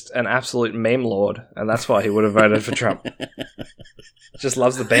is just an absolute meme lord, and that's why he would have voted for Trump. Just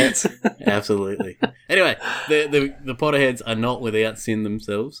loves the bands. Absolutely. Anyway, the Potterheads are not without sin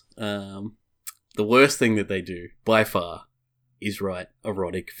themselves. The worst thing that they do, by far, is write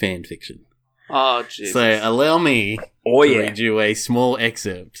erotic fan fiction. Oh, Jesus. So allow me to read you a small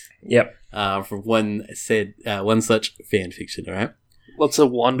excerpt. Yep. From one such fan fiction, all right? Lots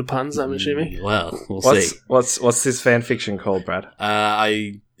of wand puns, I'm assuming. Well, we'll see. What's this fan fiction called, Brad?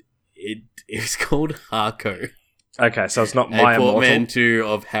 It's called Harco. Okay, so it's not My Immortal. A portmanteau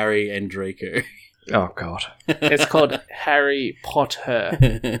of Harry and Draco. Oh, God. It's called Harry Potter.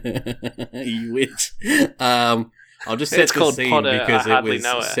 You witch. I'll just set the scene Potter, because it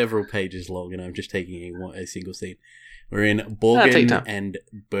was several pages long and I'm just taking a single scene. We're in Borgin and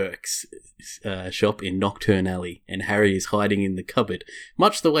Burke's shop in Knockturn Alley, and Harry is hiding in the cupboard,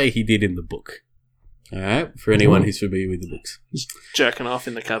 much the way he did in the book. Alright, for anyone who's familiar with the books. He's jerking off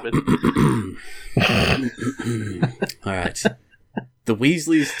in the cupboard. Alright. The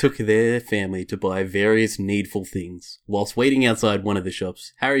Weasleys took their family to buy various needful things. Whilst waiting outside one of the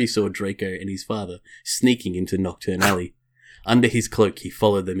shops, Harry saw Draco and his father sneaking into Knockturn Alley. Under his cloak, he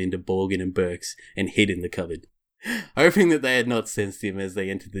followed them into Borgin and Burke's and hid in the cupboard. Hoping that they had not sensed him as they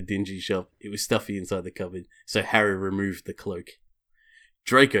entered the dingy shop, it was stuffy inside the cupboard, so Harry removed the cloak.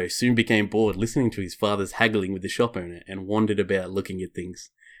 Draco soon became bored listening to his father's haggling with the shop owner and wandered about looking at things.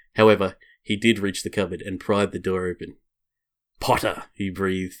 However, he did reach the cupboard and pried the door open. "Potter," he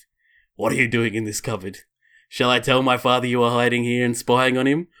breathed. "What are you doing in this cupboard? Shall I tell my father you are hiding here and spying on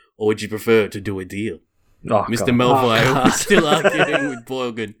him, or would you prefer to do a deal?" Oh, Mr. Malfoy was still arguing with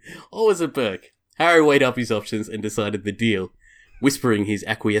Borgin. Or was it Burke? Harry weighed up his options and decided the deal, whispering his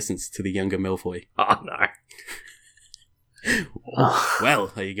acquiescence to the younger Malfoy. Oh, no.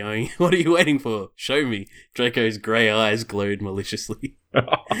 Well, are you going? What are you waiting for? Show me. Draco's grey eyes glowed maliciously.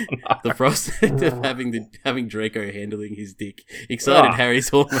 The prospect of having Draco handling his dick excited Harry's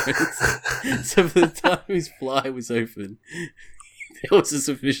hormones. So by the time his fly was open, there was a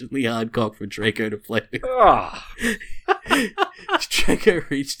sufficiently hard cock for Draco to play with. Oh. Draco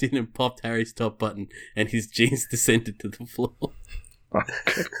reached in and popped Harry's top button, and his jeans descended to the floor. Oh,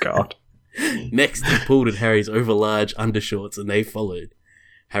 good God. Next, he pulled at Harry's overlarge undershorts, and they followed.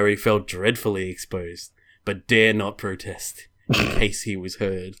 Harry felt dreadfully exposed, but dare not protest, in case he was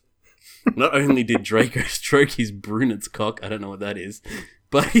heard. Not only did Draco stroke his brunette's cock, I don't know what that is,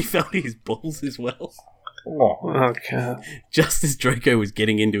 but he felt his balls as well. Oh, God. Just as Draco was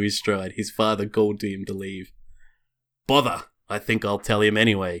getting into his stride, his father called to him to leave. Bother! I think I'll tell him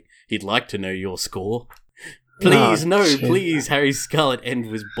anyway. He'd like to know your score. Please, no, shit. please. Harry's scarlet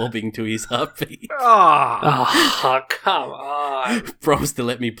end was bobbing to his heartbeat. Oh, come on. Promise to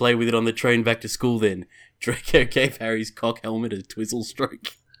let me play with it on the train back to school then. Draco gave Harry's cock helmet a twizzle stroke.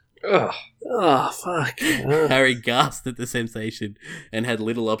 Ugh. Oh, fuck. Harry gasped at the sensation and had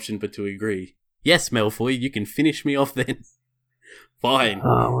little option but to agree. Yes, Malfoy, you can finish me off then. Fine.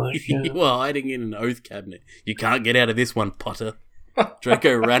 Oh, my God. You are hiding in an oath cabinet. You can't get out of this one, Potter.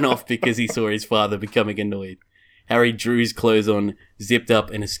 Draco ran off because he saw his father becoming annoyed. Harry drew his clothes on, zipped up,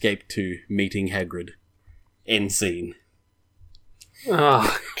 and escaped to meeting Hagrid. End scene.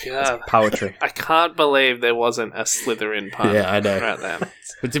 Oh, God. Poetry. I can't believe there wasn't a Slytherin pun. Yeah, I know. Right there.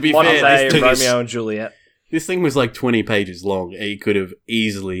 But to be Modern fair, day this, Romeo and Juliet. this thing was like 20 pages long. He could have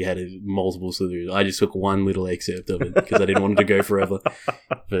easily had multiple Slytherins. I just took one little excerpt of it because I didn't want it to go forever.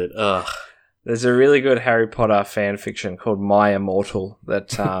 But, There's a really good Harry Potter fan fiction called My Immortal that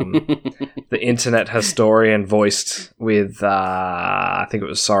the internet historian voiced with, I think it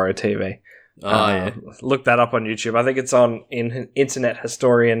was Sorrow TV. yeah. Look that up on YouTube. I think it's on Internet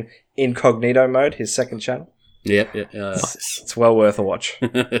Historian Incognito mode, his second channel. Yep. It's well worth a watch.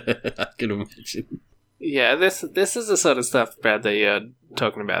 I can imagine. Yeah, this is the sort of stuff, Brad, that you're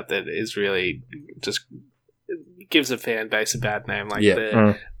talking about that is really just gives a fan base a bad name. Like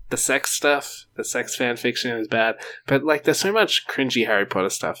the sex stuff, the sex fan fiction is bad, but like there's so much cringy Harry Potter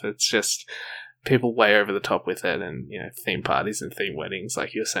stuff. It's just people way over the top with it, and theme parties and theme weddings,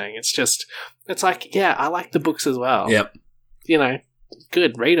 like you're saying. It's like, yeah, I like the books as well. Yep.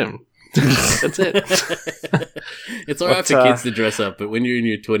 Good, read them. That's it. It's alright for kids to dress up, but when you're in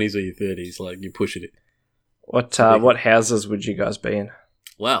your 20s or your 30s, like, you're pushing it. What houses would you guys be in?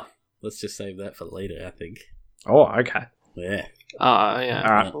 Well, let's just save that for later, I think. Oh, okay. Yeah. Yeah.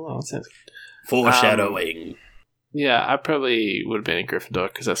 All right. Well, that sounds good. Foreshadowing. Yeah, I probably would have been a Gryffindor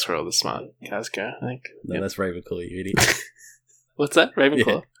because that's where all the smart guys go, I think. No, that's Ravenclaw, you idiot. What's that?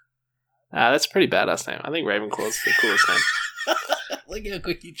 Ravenclaw? Yeah. That's a pretty badass name. I think Ravenclaw's the coolest name. Look how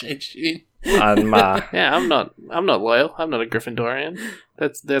quick you changed tune. Yeah, I'm not loyal. I'm not a Gryffindorian.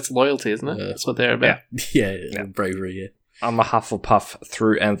 That's loyalty, isn't it? That's what they're about. Yeah, bravery, yeah. I'm a Hufflepuff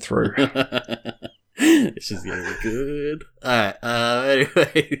through and through. It's just gonna be good. Alright,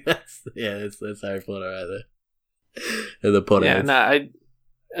 anyway, that's Harry Potter right there. And the Potter.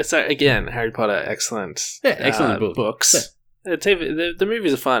 Yeah, so again, Harry Potter, excellent. Yeah, excellent books. Yeah. The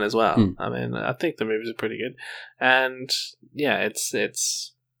movies are fun as well. Hmm. I mean, I think the movies are pretty good, and yeah, it's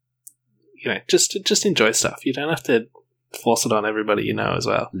just enjoy stuff. You don't have to force it on everybody as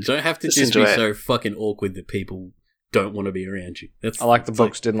well. You don't have to Just just be enjoy it. so fucking awkward that people don't want to be around you. I like the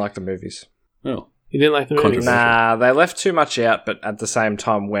books, didn't like the movies. Oh. You didn't like the movies? Controversial. Nah, they left too much out, but at the same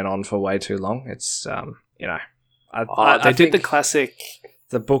time went on for way too long. It's, They did the classic.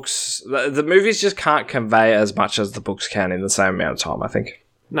 The books, the movies just can't convey as much as the books can in the same amount of time, I think.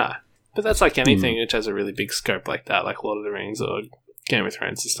 No, but that's like anything which has a really big scope like that, like Lord of the Rings or Game of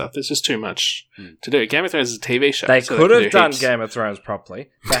Thrones and stuff. There's just too much to do. Game of Thrones is a TV show. They so could can have do done heaps. Game of Thrones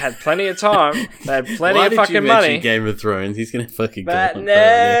properly. They had plenty of time. They had plenty Why of did fucking you mention money. Game of Thrones? He's gonna fucking But go no,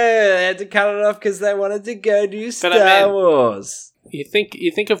 they had to cut it off because they wanted to go do Star Wars. You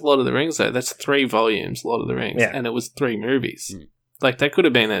think of Lord of the Rings though? That's 3 volumes, Lord of the Rings, Yeah. and it was 3 movies. Like that could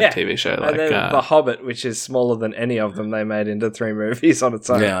have been a TV show. And Like then The Hobbit, which is smaller than any of them, they made into 3 movies on its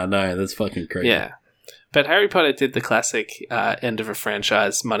own. Yeah, I know. That's fucking crazy. yeah. But Harry Potter did the classic end of a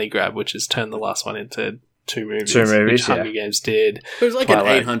franchise money grab, which is turn the last one into 2 movies. 2 movies, which Hunger Games did. It was like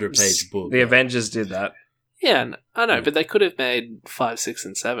Twilight. an 800-page book. The Avengers did that. Yeah, I know, but they could have made 5, 6,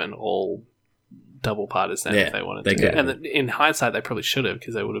 and 7 all double parters then if they wanted they to. could. And then in hindsight, they probably should have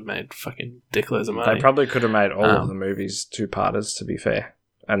because they would have made fucking dickloads of money. They probably could have made all of the movies 2-parters, to be fair.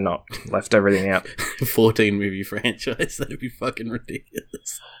 and not left everything out. 14 movie franchise. That'd be fucking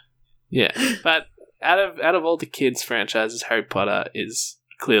ridiculous. Yeah, but out of all the kids' franchises, Harry Potter is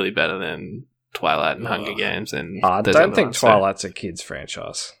clearly better than Twilight and Hunger Games. And I those don't other think ones, Twilight's a kids'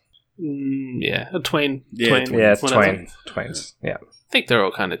 franchise. Yeah, a tween. Yeah, tween, Yeah, whatever. tweens. Yeah. I think they're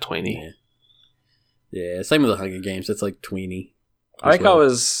all kind of tweeny. Yeah, same with the Hunger Games. That's like tweeny. I think I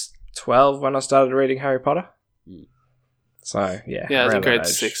was 12 when I started reading Harry Potter. Mm. So, yeah. Yeah, I was in around that grade age.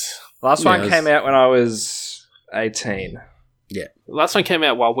 6. Last Yeah, one I was- came out when I was 18. The last one came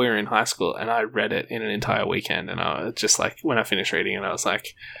out while we were in high school, and I read it in an entire weekend. And I was just like, when I finished reading it, I was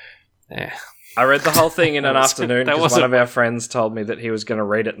like, I read the whole thing in an That was- afternoon that because one wasn't- of our friends told me that he was going to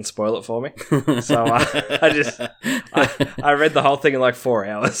read it and spoil it for me. So I read the whole thing in like 4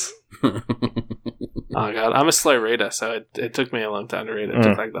 hours. oh god, I'm a slow reader, so it took me a long time to read it. It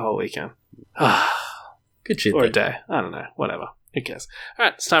took like the whole weekend. Good shit. Or a though. day. I don't know. Whatever. Who cares?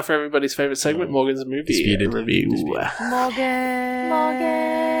 Alright, it's time for everybody's favourite segment, Morgan's Movie Disputed. Review. Disputed.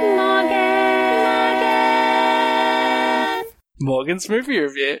 Morgan's Movie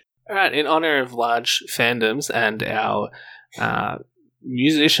Review. Alright, in honour of large fandoms and our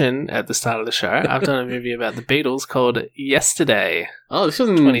musician at the start of the show, I've done a movie about the Beatles called Yesterday. Oh, this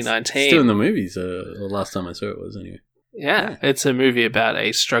wasn't 2019. Still in the movies. The last time I saw it was anyway. Yeah, it's a movie about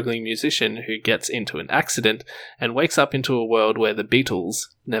a struggling musician who gets into an accident and wakes up into a world where the Beatles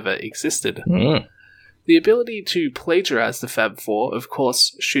never existed. The ability to plagiarize the Fab Four, of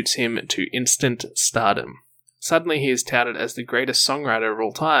course, shoots him to instant stardom. Suddenly he is touted as the greatest songwriter of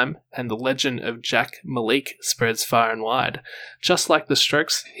all time, and the legend of Jack Malik spreads far and wide. Just like the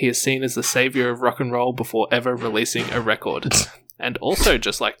Strokes, he is seen as the savior of rock and roll before ever releasing a record. And also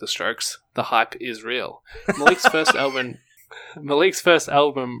just like the Strokes, the hype is real. Malik's first album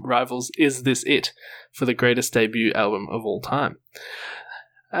rivals Is This It for the greatest debut album of all time.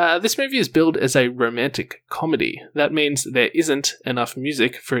 This movie is billed as a romantic comedy. That means there isn't enough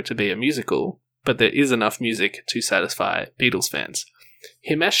music for it to be a musical, but there is enough music to satisfy Beatles fans.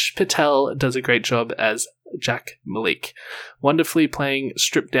 Himesh Patel does a great job as Jack Malik, wonderfully playing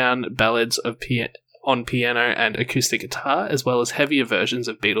stripped-down ballads on piano and acoustic guitar, as well as heavier versions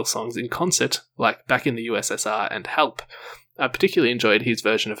of Beatles songs in concert, like Back in the USSR and Help. I particularly enjoyed his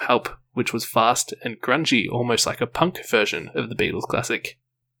version of Help, which was fast and grungy, almost like a punk version of the Beatles classic.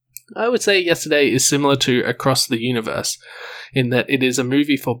 I would say Yesterday is similar to Across the Universe, in that it is a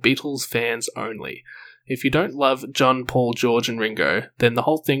movie for Beatles fans only. If you don't love John, Paul, George, and Ringo, then the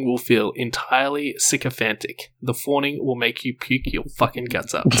whole thing will feel entirely sycophantic. The fawning will make you puke your fucking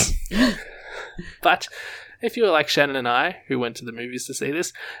guts up. But if you are like Shannon and I, who went to the movies to see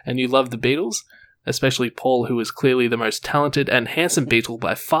this, and you love the Beatles, especially Paul, who is clearly the most talented and handsome Beatle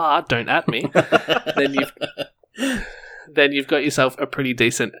by far, don't at me, then you've got yourself a pretty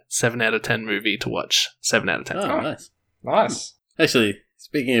decent 7 out of 10 movie to watch. 7 out of 10. Oh, nice. Nice. Actually,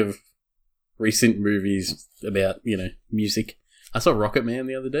 speaking of recent movies about, music, I saw Rocket Man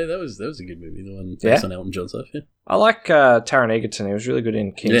the other day. That was a good movie. The one based on Elton John stuff. Yeah. I like Taron Egerton. He was really good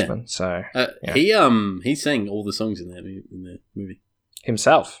in Kingsman. So yeah. He sang all the songs in the movie.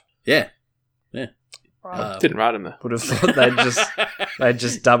 himself. Yeah. Didn't write him there. Would have thought they'd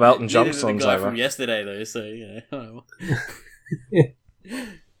just dub Elton John Neither did the songs guy over. from yesterday though, so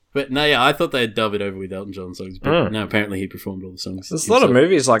But no, yeah, I thought they'd dub it over with Elton John songs, but no, apparently he performed all the songs. There's a lot of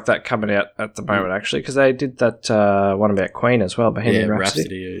movies like that coming out at the moment, actually, because they did that one about Queen as well, Bohemian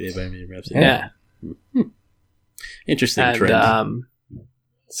Rhapsody. Bohemian Rhapsody. Yeah. Interesting And trend.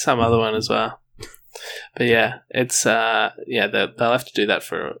 some other one as well. But yeah, it's they'll have to do that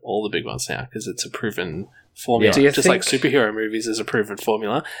for all the big ones now because it's a proven formula. Do you Just like superhero movies is a proven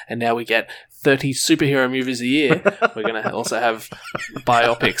formula, and now we get 30 superhero movies a year. We're going to also have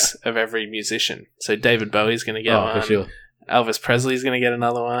biopics of every musician. So David Bowie's going to get one. For sure. Elvis Presley's going to get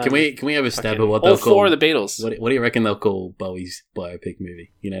another one. Can we have a stab Fucking at what all they'll call? four of the Beatles. What do you reckon they'll call Bowie's biopic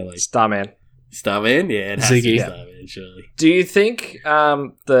movie? Like Starman. Starman? Yeah, it has to be Ziggy. Starman, surely. Do you think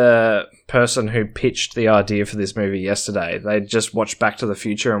the person who pitched the idea for this movie yesterday, they just watched Back to the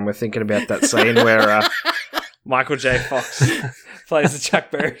Future and were thinking about that scene where Michael J. Fox plays the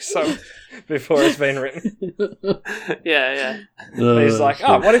Chuck Berry song before it's been written? Yeah. And he's like,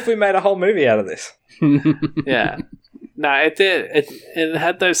 what if we made a whole movie out of this? Yeah. No, it did. It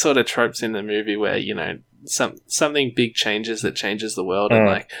had those sort of tropes in the movie where, something big changes that changes the world and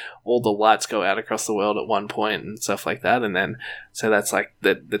like all the lights go out across the world at one point and stuff like that, and then so that's like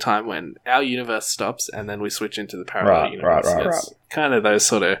the time when our universe stops and then we switch into the parallel universe. It's kind of those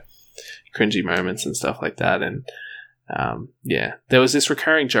sort of cringy moments and stuff like that. And there was this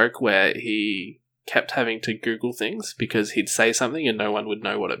recurring joke where he kept having to Google things because he'd say something and no one would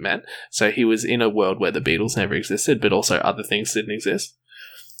know what it meant. So he was in a world where the Beatles never existed, but also other things didn't exist.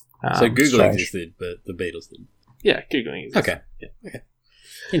 So Google strange. existed, but the Beatles didn't. Yeah, Googling existed. Okay. Yeah. Okay.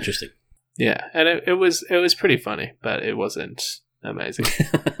 Interesting. Yeah, and it was pretty funny, but it wasn't amazing.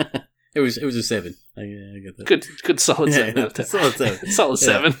 It was a 7. I get that. Good solid 7 out of 10. Solid 7. Solid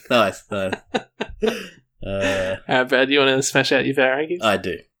 7. Nice. Brad, do you want to smash out your power rankings? I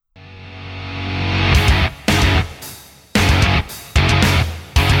do.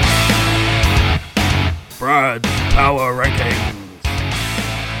 Brad's Power Rankings.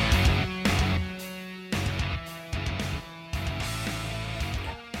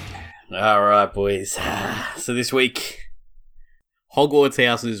 All right, boys. So this week, Hogwarts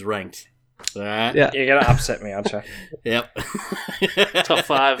House is ranked. All right. Yeah. You're going to upset me, aren't you? Yep. Top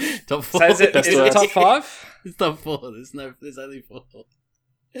 5. Top 4. So is it top 5? It's top 4. There's only 4.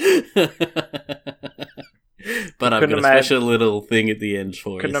 But I've got a special little thing at the end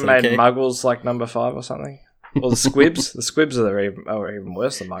for you. Couldn't have made Muggles like number 5 or something. Or the Squibs. The Squibs are even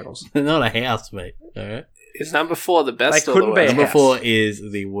worse than Muggles. They're not a house, mate. All right. Is number 4 the best They or the couldn't be. worst? Number house. 4 is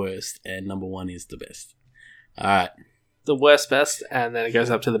the worst, and number 1 is the best. All right. The worst best, and then it goes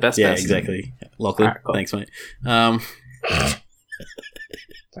up to the best Yeah, best. exactly. Lachlan, Alright, cool. thanks, mate. Don't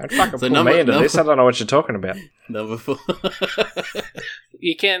fucking So pull me into this. I don't know what you're talking about. Number 4.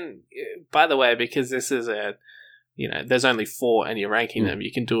 You can, by the way, because this is there's only 4 and you're ranking them,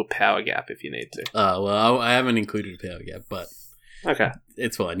 you can do a power gap if you need to. Well, I haven't included a power gap, but Okay.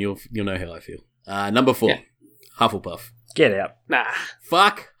 it's fine. You'll know how I feel. Number 4, Yeah. Hufflepuff. Get out. Nah.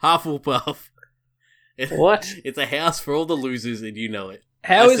 Fuck Hufflepuff. What? It's a house for all the losers, and you know it.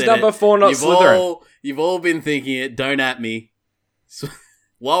 How I is said number it. 4 not Slytherin? You've all been thinking it. Don't at me. So,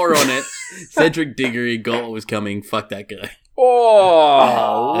 while we're on it, Cedric Diggory got what was coming. Fuck that guy.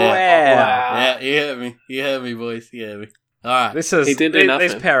 Oh, Yeah. wow. Yeah, you heard me, boys. You heard me. All right. This is He did do these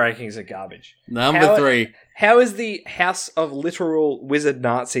nothing. power rankings are garbage. Number How- 3. How is the House of Literal Wizard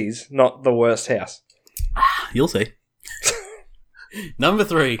Nazis not the worst house? You'll see. Number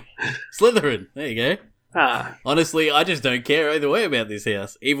 3, Slytherin. There you go. Honestly, I just don't care either way about this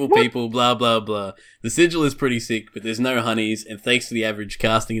house. Evil people, blah, blah, blah. The sigil is pretty sick, but there's no honeys, and thanks to the average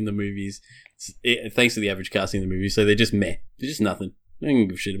casting in the movies, so they're just meh. They're just nothing. I don't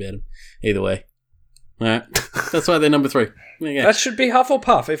give a shit about them. Either way. Alright. That's why they're number 3. There you go. That should be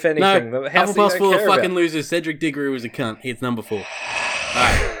Hufflepuff, if anything. No, the house that you Hufflepuff's don't full of care fucking about. losers. Cedric Diggory was a cunt. It's number 4.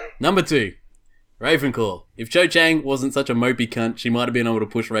 Alright. Number 2. Ravenclaw. If Cho Chang wasn't such a mopey cunt, she might have been able to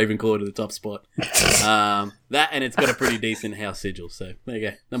push Ravenclaw to the top spot. That, and it's got a pretty decent house sigil. So, there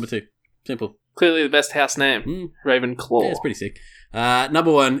you go. Number 2. Simple. Clearly the best house name. Ravenclaw. Yeah, it's pretty sick.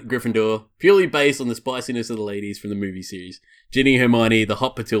 Number 1, Gryffindor. Purely based on the spiciness of the ladies from the movie series. Ginny, Hermione, the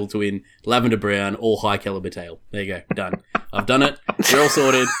hot Patil twin, Lavender Brown, all high caliber tail. There you go. Done. I've done it. We're all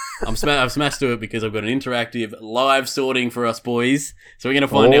sorted. I've smashed to it because I've got an interactive live sorting for us boys. So we're going to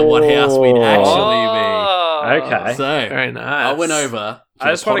find out what house we'd actually Okay. be. So, Very nice. I went over to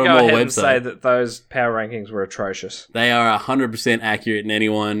I just the want to go Pottermore ahead and website. say that those power rankings were atrocious. They are 100% accurate, and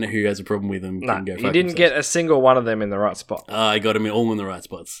anyone who has a problem with them No, can go fuck you didn't themselves. get a single one of them in the right spot. I got them all in the right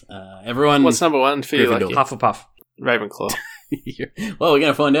spots. Everyone... What's number 1 for you, Gryffindor. Lucky? Hufflepuff. Ravenclaw. Well, we're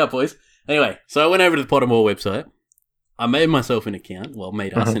going to find out, boys. Anyway, so I went over to the Pottermore website. I made myself an account. Well,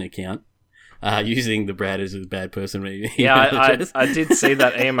 made us an account. Using the Brad as a bad person. Yeah, I did see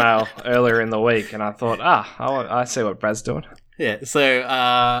that email earlier in the week, and I thought, I see what Brad's doing. Yeah, so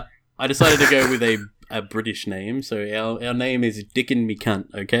I decided to go with a British name. So our name is Dickin' Me Cunt,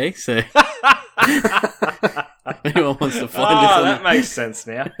 okay? So anyone wants to find us on that makes sense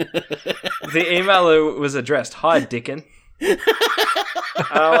now. The emailer was addressed, "Hi, Dickin." And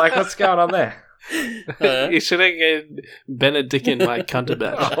I'm like, what's going on there? You should have given Benedict and Mike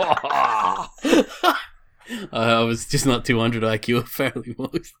Cunterbatch. I was just not 200 IQ, apparently,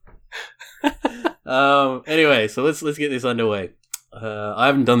 most. Anyway, so let's get this underway. I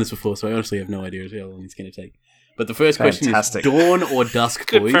haven't done this before, so I honestly have no idea how long it's going to take. But the first Fantastic. question is dawn or dusk,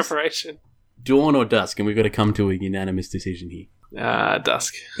 Good boys? preparation. Dawn or dusk, and we've got to come to a unanimous decision here.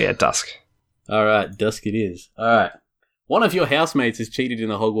 Dusk. Yeah, dusk. All right, dusk it is. All right. One of your housemates has cheated in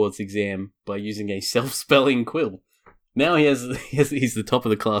the Hogwarts exam by using a self-spelling quill. Now he's the top of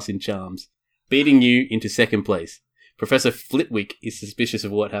the class in charms, beating you into second place. Professor Flitwick is suspicious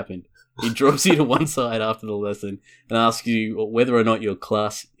of what happened. He draws you to one side after the lesson and asks you whether or not your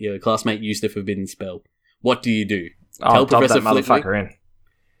classmate used a forbidden spell. What do you do? I'll dub that motherfucker in.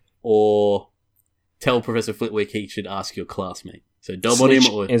 Or tell Professor Flitwick he should ask your classmate. So dob on him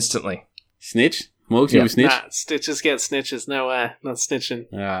Snitch or instantly. snitch? Morgs, Yeah. you with snitch? Nah, stitches get snitches. No way. Not snitching.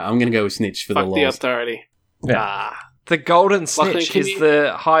 Alright, I'm gonna go with snitch for Fuck the the lols. authority. Yeah. Ah. The golden Lachlan, snitch can is you-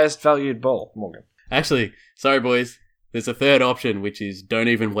 the highest valued ball, Morgan. Actually, sorry boys, there's a third option, which is don't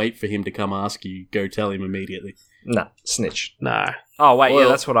even wait for him to come ask you, go tell him immediately. No, snitch. No. Oh, wait, Well- yeah,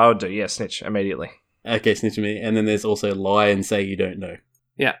 that's what I would do. Yeah, snitch immediately. Okay, snitch me. And then there's also lie and say you don't know.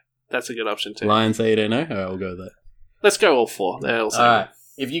 That's a good option too. Lie and say you don't know? Alright, we'll go with that. Let's go all four. They're all same. Alright,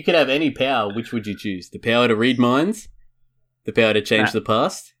 if you could have any power, which would you choose? The power to read minds? The power to change Nah. the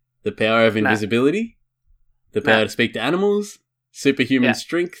past? The power of invisibility? The power Nah. to speak to animals? Superhuman Yeah.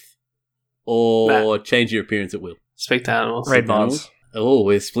 strength? Or change your appearance at will? Speak to animals. Red minds. Oh,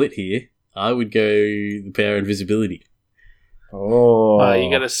 we're split here. I would go the power of invisibility. Oh. Well,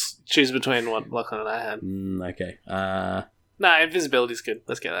 you gotta choose between what Lachlan and I had. Okay. Nah, invisibility's good.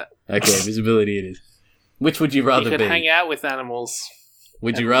 Let's get that. Okay, visibility it is. Which would you You rather could be? hang out with animals.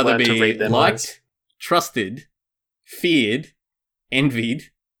 Would you and rather learn to be read their liked, minds. trusted, feared,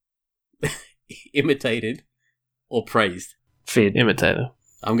 envied, imitated, or praised? Feared. Imitator.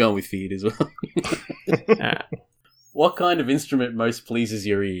 I'm going with feared as well. Alright. What kind of instrument most pleases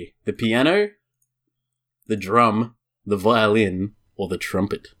your ear? The piano, the drum, the violin, or the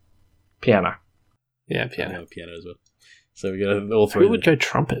trumpet? Piano. Yeah, I piano. know piano as well. So we got all three. Who would there. go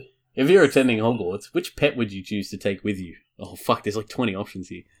trumpet? If you're attending Hogwarts, which pet would you choose to take with you? Oh fuck, there's like 20 options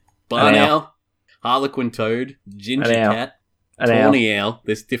here. Barn An owl. owl, Harlequin toad, ginger An owl. cat, An owl. tawny owl.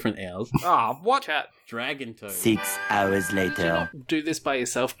 There's different owls. Ah, what? Cat. Dragon toad. 6 hours Do later. not do this by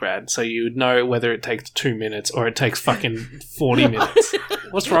yourself, Brad, so you would know whether it takes 2 minutes or it takes fucking 40 minutes.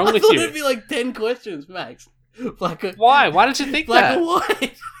 What's wrong I with thought you? it'd be like 10 questions max. Black or, Why? Why did you think black that? or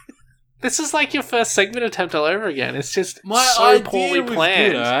white. This is like your first segment attempt all over again. It's just My so idea poorly was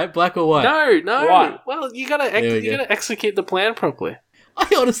planned. good, alright? Black or white. No. Why? Well, you gotta There we you go. gotta execute the plan properly. I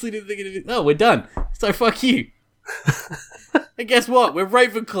honestly didn't think it. No, we're done. So fuck you. And guess what? We're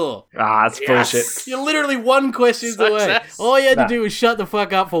Ravenclaw. Ah, that's Yes. bullshit. You're literally one question away. Success. All you had to Nah. do was shut the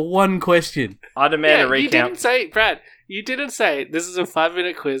fuck up for one question. I demand a You didn't recount. say, Brad. You didn't say this is a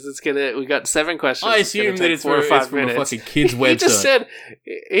 5-minute quiz. It's gonna. We got 7 questions. I It's gonna assume that take it's 4 or 5 from a minutes. fucking kid's You website. just said,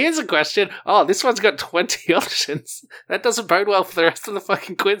 "Here's a question." Oh, this one's got 20 options. That doesn't bode well for the rest of the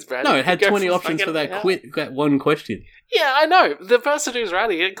fucking quiz, Brad. No, it had Go 20 for options for fucking- that one question. Yeah, I know. The person who's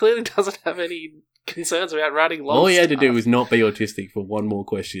writing it clearly doesn't have any concerns about writing long All you had to do stuff. was not be autistic for one more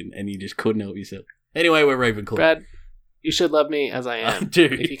question, and you just couldn't help yourself. Anyway, we're Ravenclaw. Brad, you should love me as I I am. do.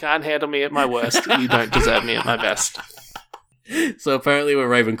 If you can't handle me at my worst, you don't deserve me at my best. So apparently we're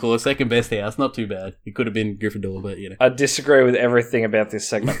Ravenclaw, second best house. Not too bad. It could have been Gryffindor, but you know. I disagree with everything about this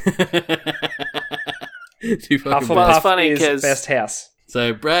segment. Too fucking Well, it's bad. funny is 'cause- best house.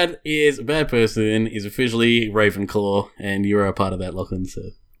 So Brad is a bad person, is officially Ravenclaw, and you're a part of that, Lachlan. So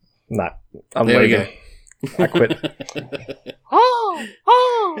No, I'm there we leaving. go. I quit.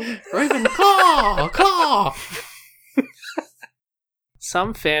 Ravenclaw, claw.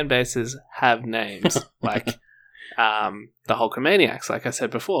 Some fan bases have names, like the Hulkamaniacs, like I said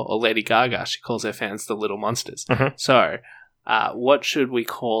before, or Lady Gaga. She calls her fans the Little Monsters. Mhm. So, what should we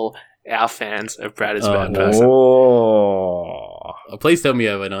call our fans of Brad is a Oh, Bad no. Person? Oh, please tell me you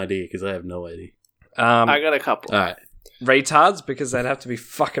have an idea, because I have no idea. I got a couple. All right. Retards, because they'd have to be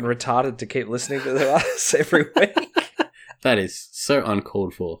fucking retarded to keep listening to us every week. That is so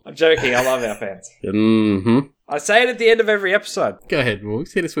uncalled for. I'm joking. I love our fans. Mm-hmm. I say it at the end of every episode. Go ahead,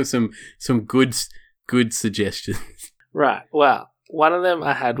 Morgs. Hit us with some good suggestions. Right. Well, one of them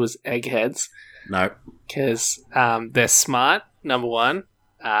I had was Eggheads, No. because they're smart, number one.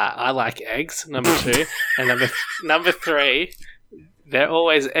 I like eggs, number two. And number three, they're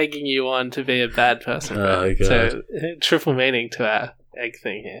always egging you on to be a bad person. Oh, right? God. So, triple meaning to our egg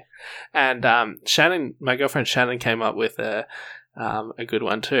thing here. And Shannon, my girlfriend Shannon, came up with a good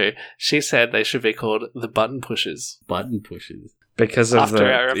one too. She said they should be called the Button Pushers. Button pushes. Because of After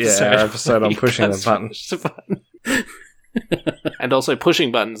our episode, our episode on you pushing the guys button. push the button. And also,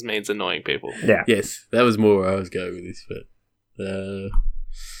 pushing buttons means annoying people. Yeah. Yes, that was more where I was going with this, but...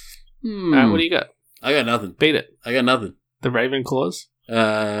 Alright, what do you got? I got nothing. Beat it. I got nothing. The Ravenclaws?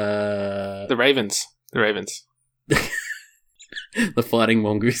 The Ravens. The Ravens. The fighting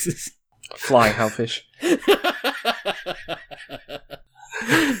mongooses. Flying hellfish.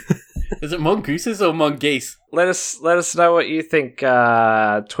 Is it mongooses or mongeese? Let us know what you think.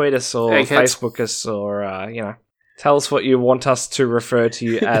 Tweet us or Eggheads. Facebook us or tell us what you want us to refer to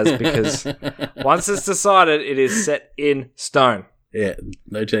you as, because once it's decided, it is set in stone. Yeah,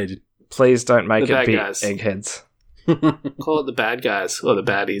 no changing. Please don't make The it bad be guys. eggheads. Call it the bad guys or the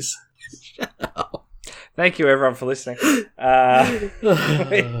baddies. Thank you everyone for listening.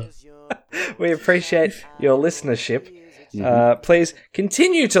 We appreciate your listenership. Please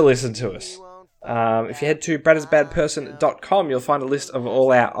continue to listen to us. If you head to bradisbadperson.com, you'll find a list of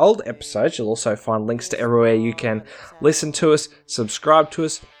all our old episodes. You'll also find links to everywhere you can listen to us, subscribe to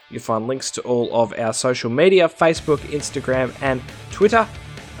us. You'll find links to all of our social media, Facebook, Instagram, and Twitter.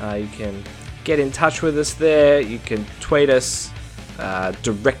 You can get in touch with us there. You can tweet us,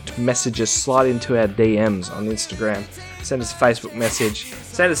 direct messages, slide into our DMs on Instagram, send us a Facebook message,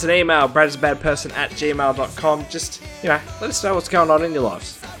 send us an email, bradisbadperson@gmail.com. Just, let us know what's going on in your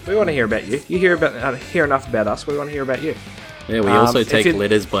lives. We want to hear about you. You hear enough about us. We want to hear about you. Yeah, we also take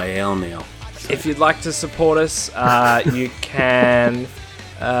letters by hour now. So. If you'd like to support us, you can...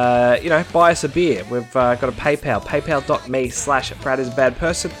 buy us a beer. We've got a PayPal,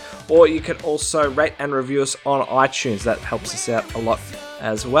 paypal.me/bradisbadperson, or you can also rate and review us on iTunes. That helps us out a lot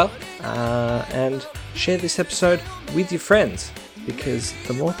as well. And share this episode with your friends, because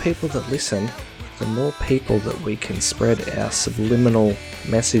the more people that listen, the more people that we can spread our subliminal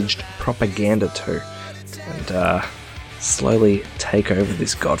messaged propaganda to, and slowly take over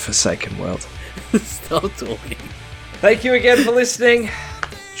this godforsaken world. Stop talking. Thank you again for listening.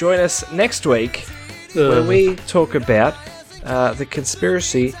 Join us next week where we talk about the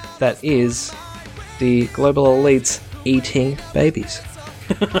conspiracy that is the global elites eating babies.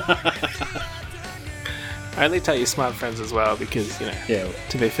 I only tell your smart friends as well because, to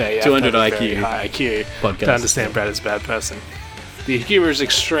be fair, you 200 have to have a IQ very high IQ podcast. to understand Brad is a bad person. The humour is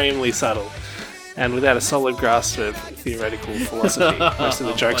extremely subtle, and without a solid grasp of theoretical philosophy, most of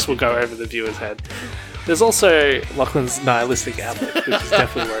the jokes will go over the viewer's head. There's also Lachlan's nihilistic outlook, which is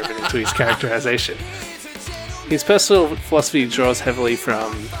definitely woven into his characterization. His personal philosophy draws heavily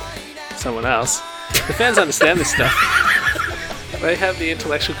from someone else. The fans understand this stuff. They have the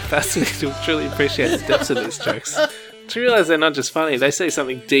intellectual capacity to truly appreciate the depths of these jokes. To realise they're not just funny, they say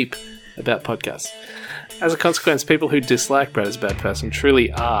something deep about podcasts. As a consequence, people who dislike Brad as a bad person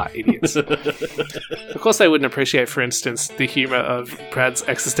truly are idiots. Of course, they wouldn't appreciate, for instance, the humour of Brad's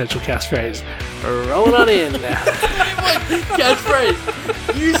existential catchphrase, "Rolling on in." Catchphrase!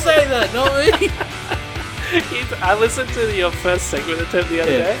 You say that, not me! I listened to your first segment attempt the other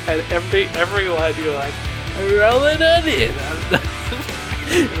day, and every line you were like, "Rolling on in."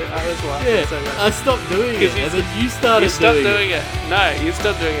 I was laughing so much. I stopped doing it, and then you started doing it. No, you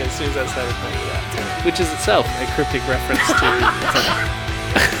stopped doing it as soon as I started playing it out. Which is itself a cryptic reference to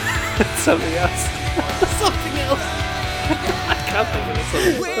something else. Something else. I can't think of it.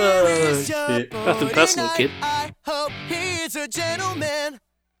 Oh, shit. Nothing personal, kid. I hope he's a gentleman.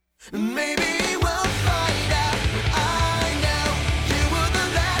 Maybe he won't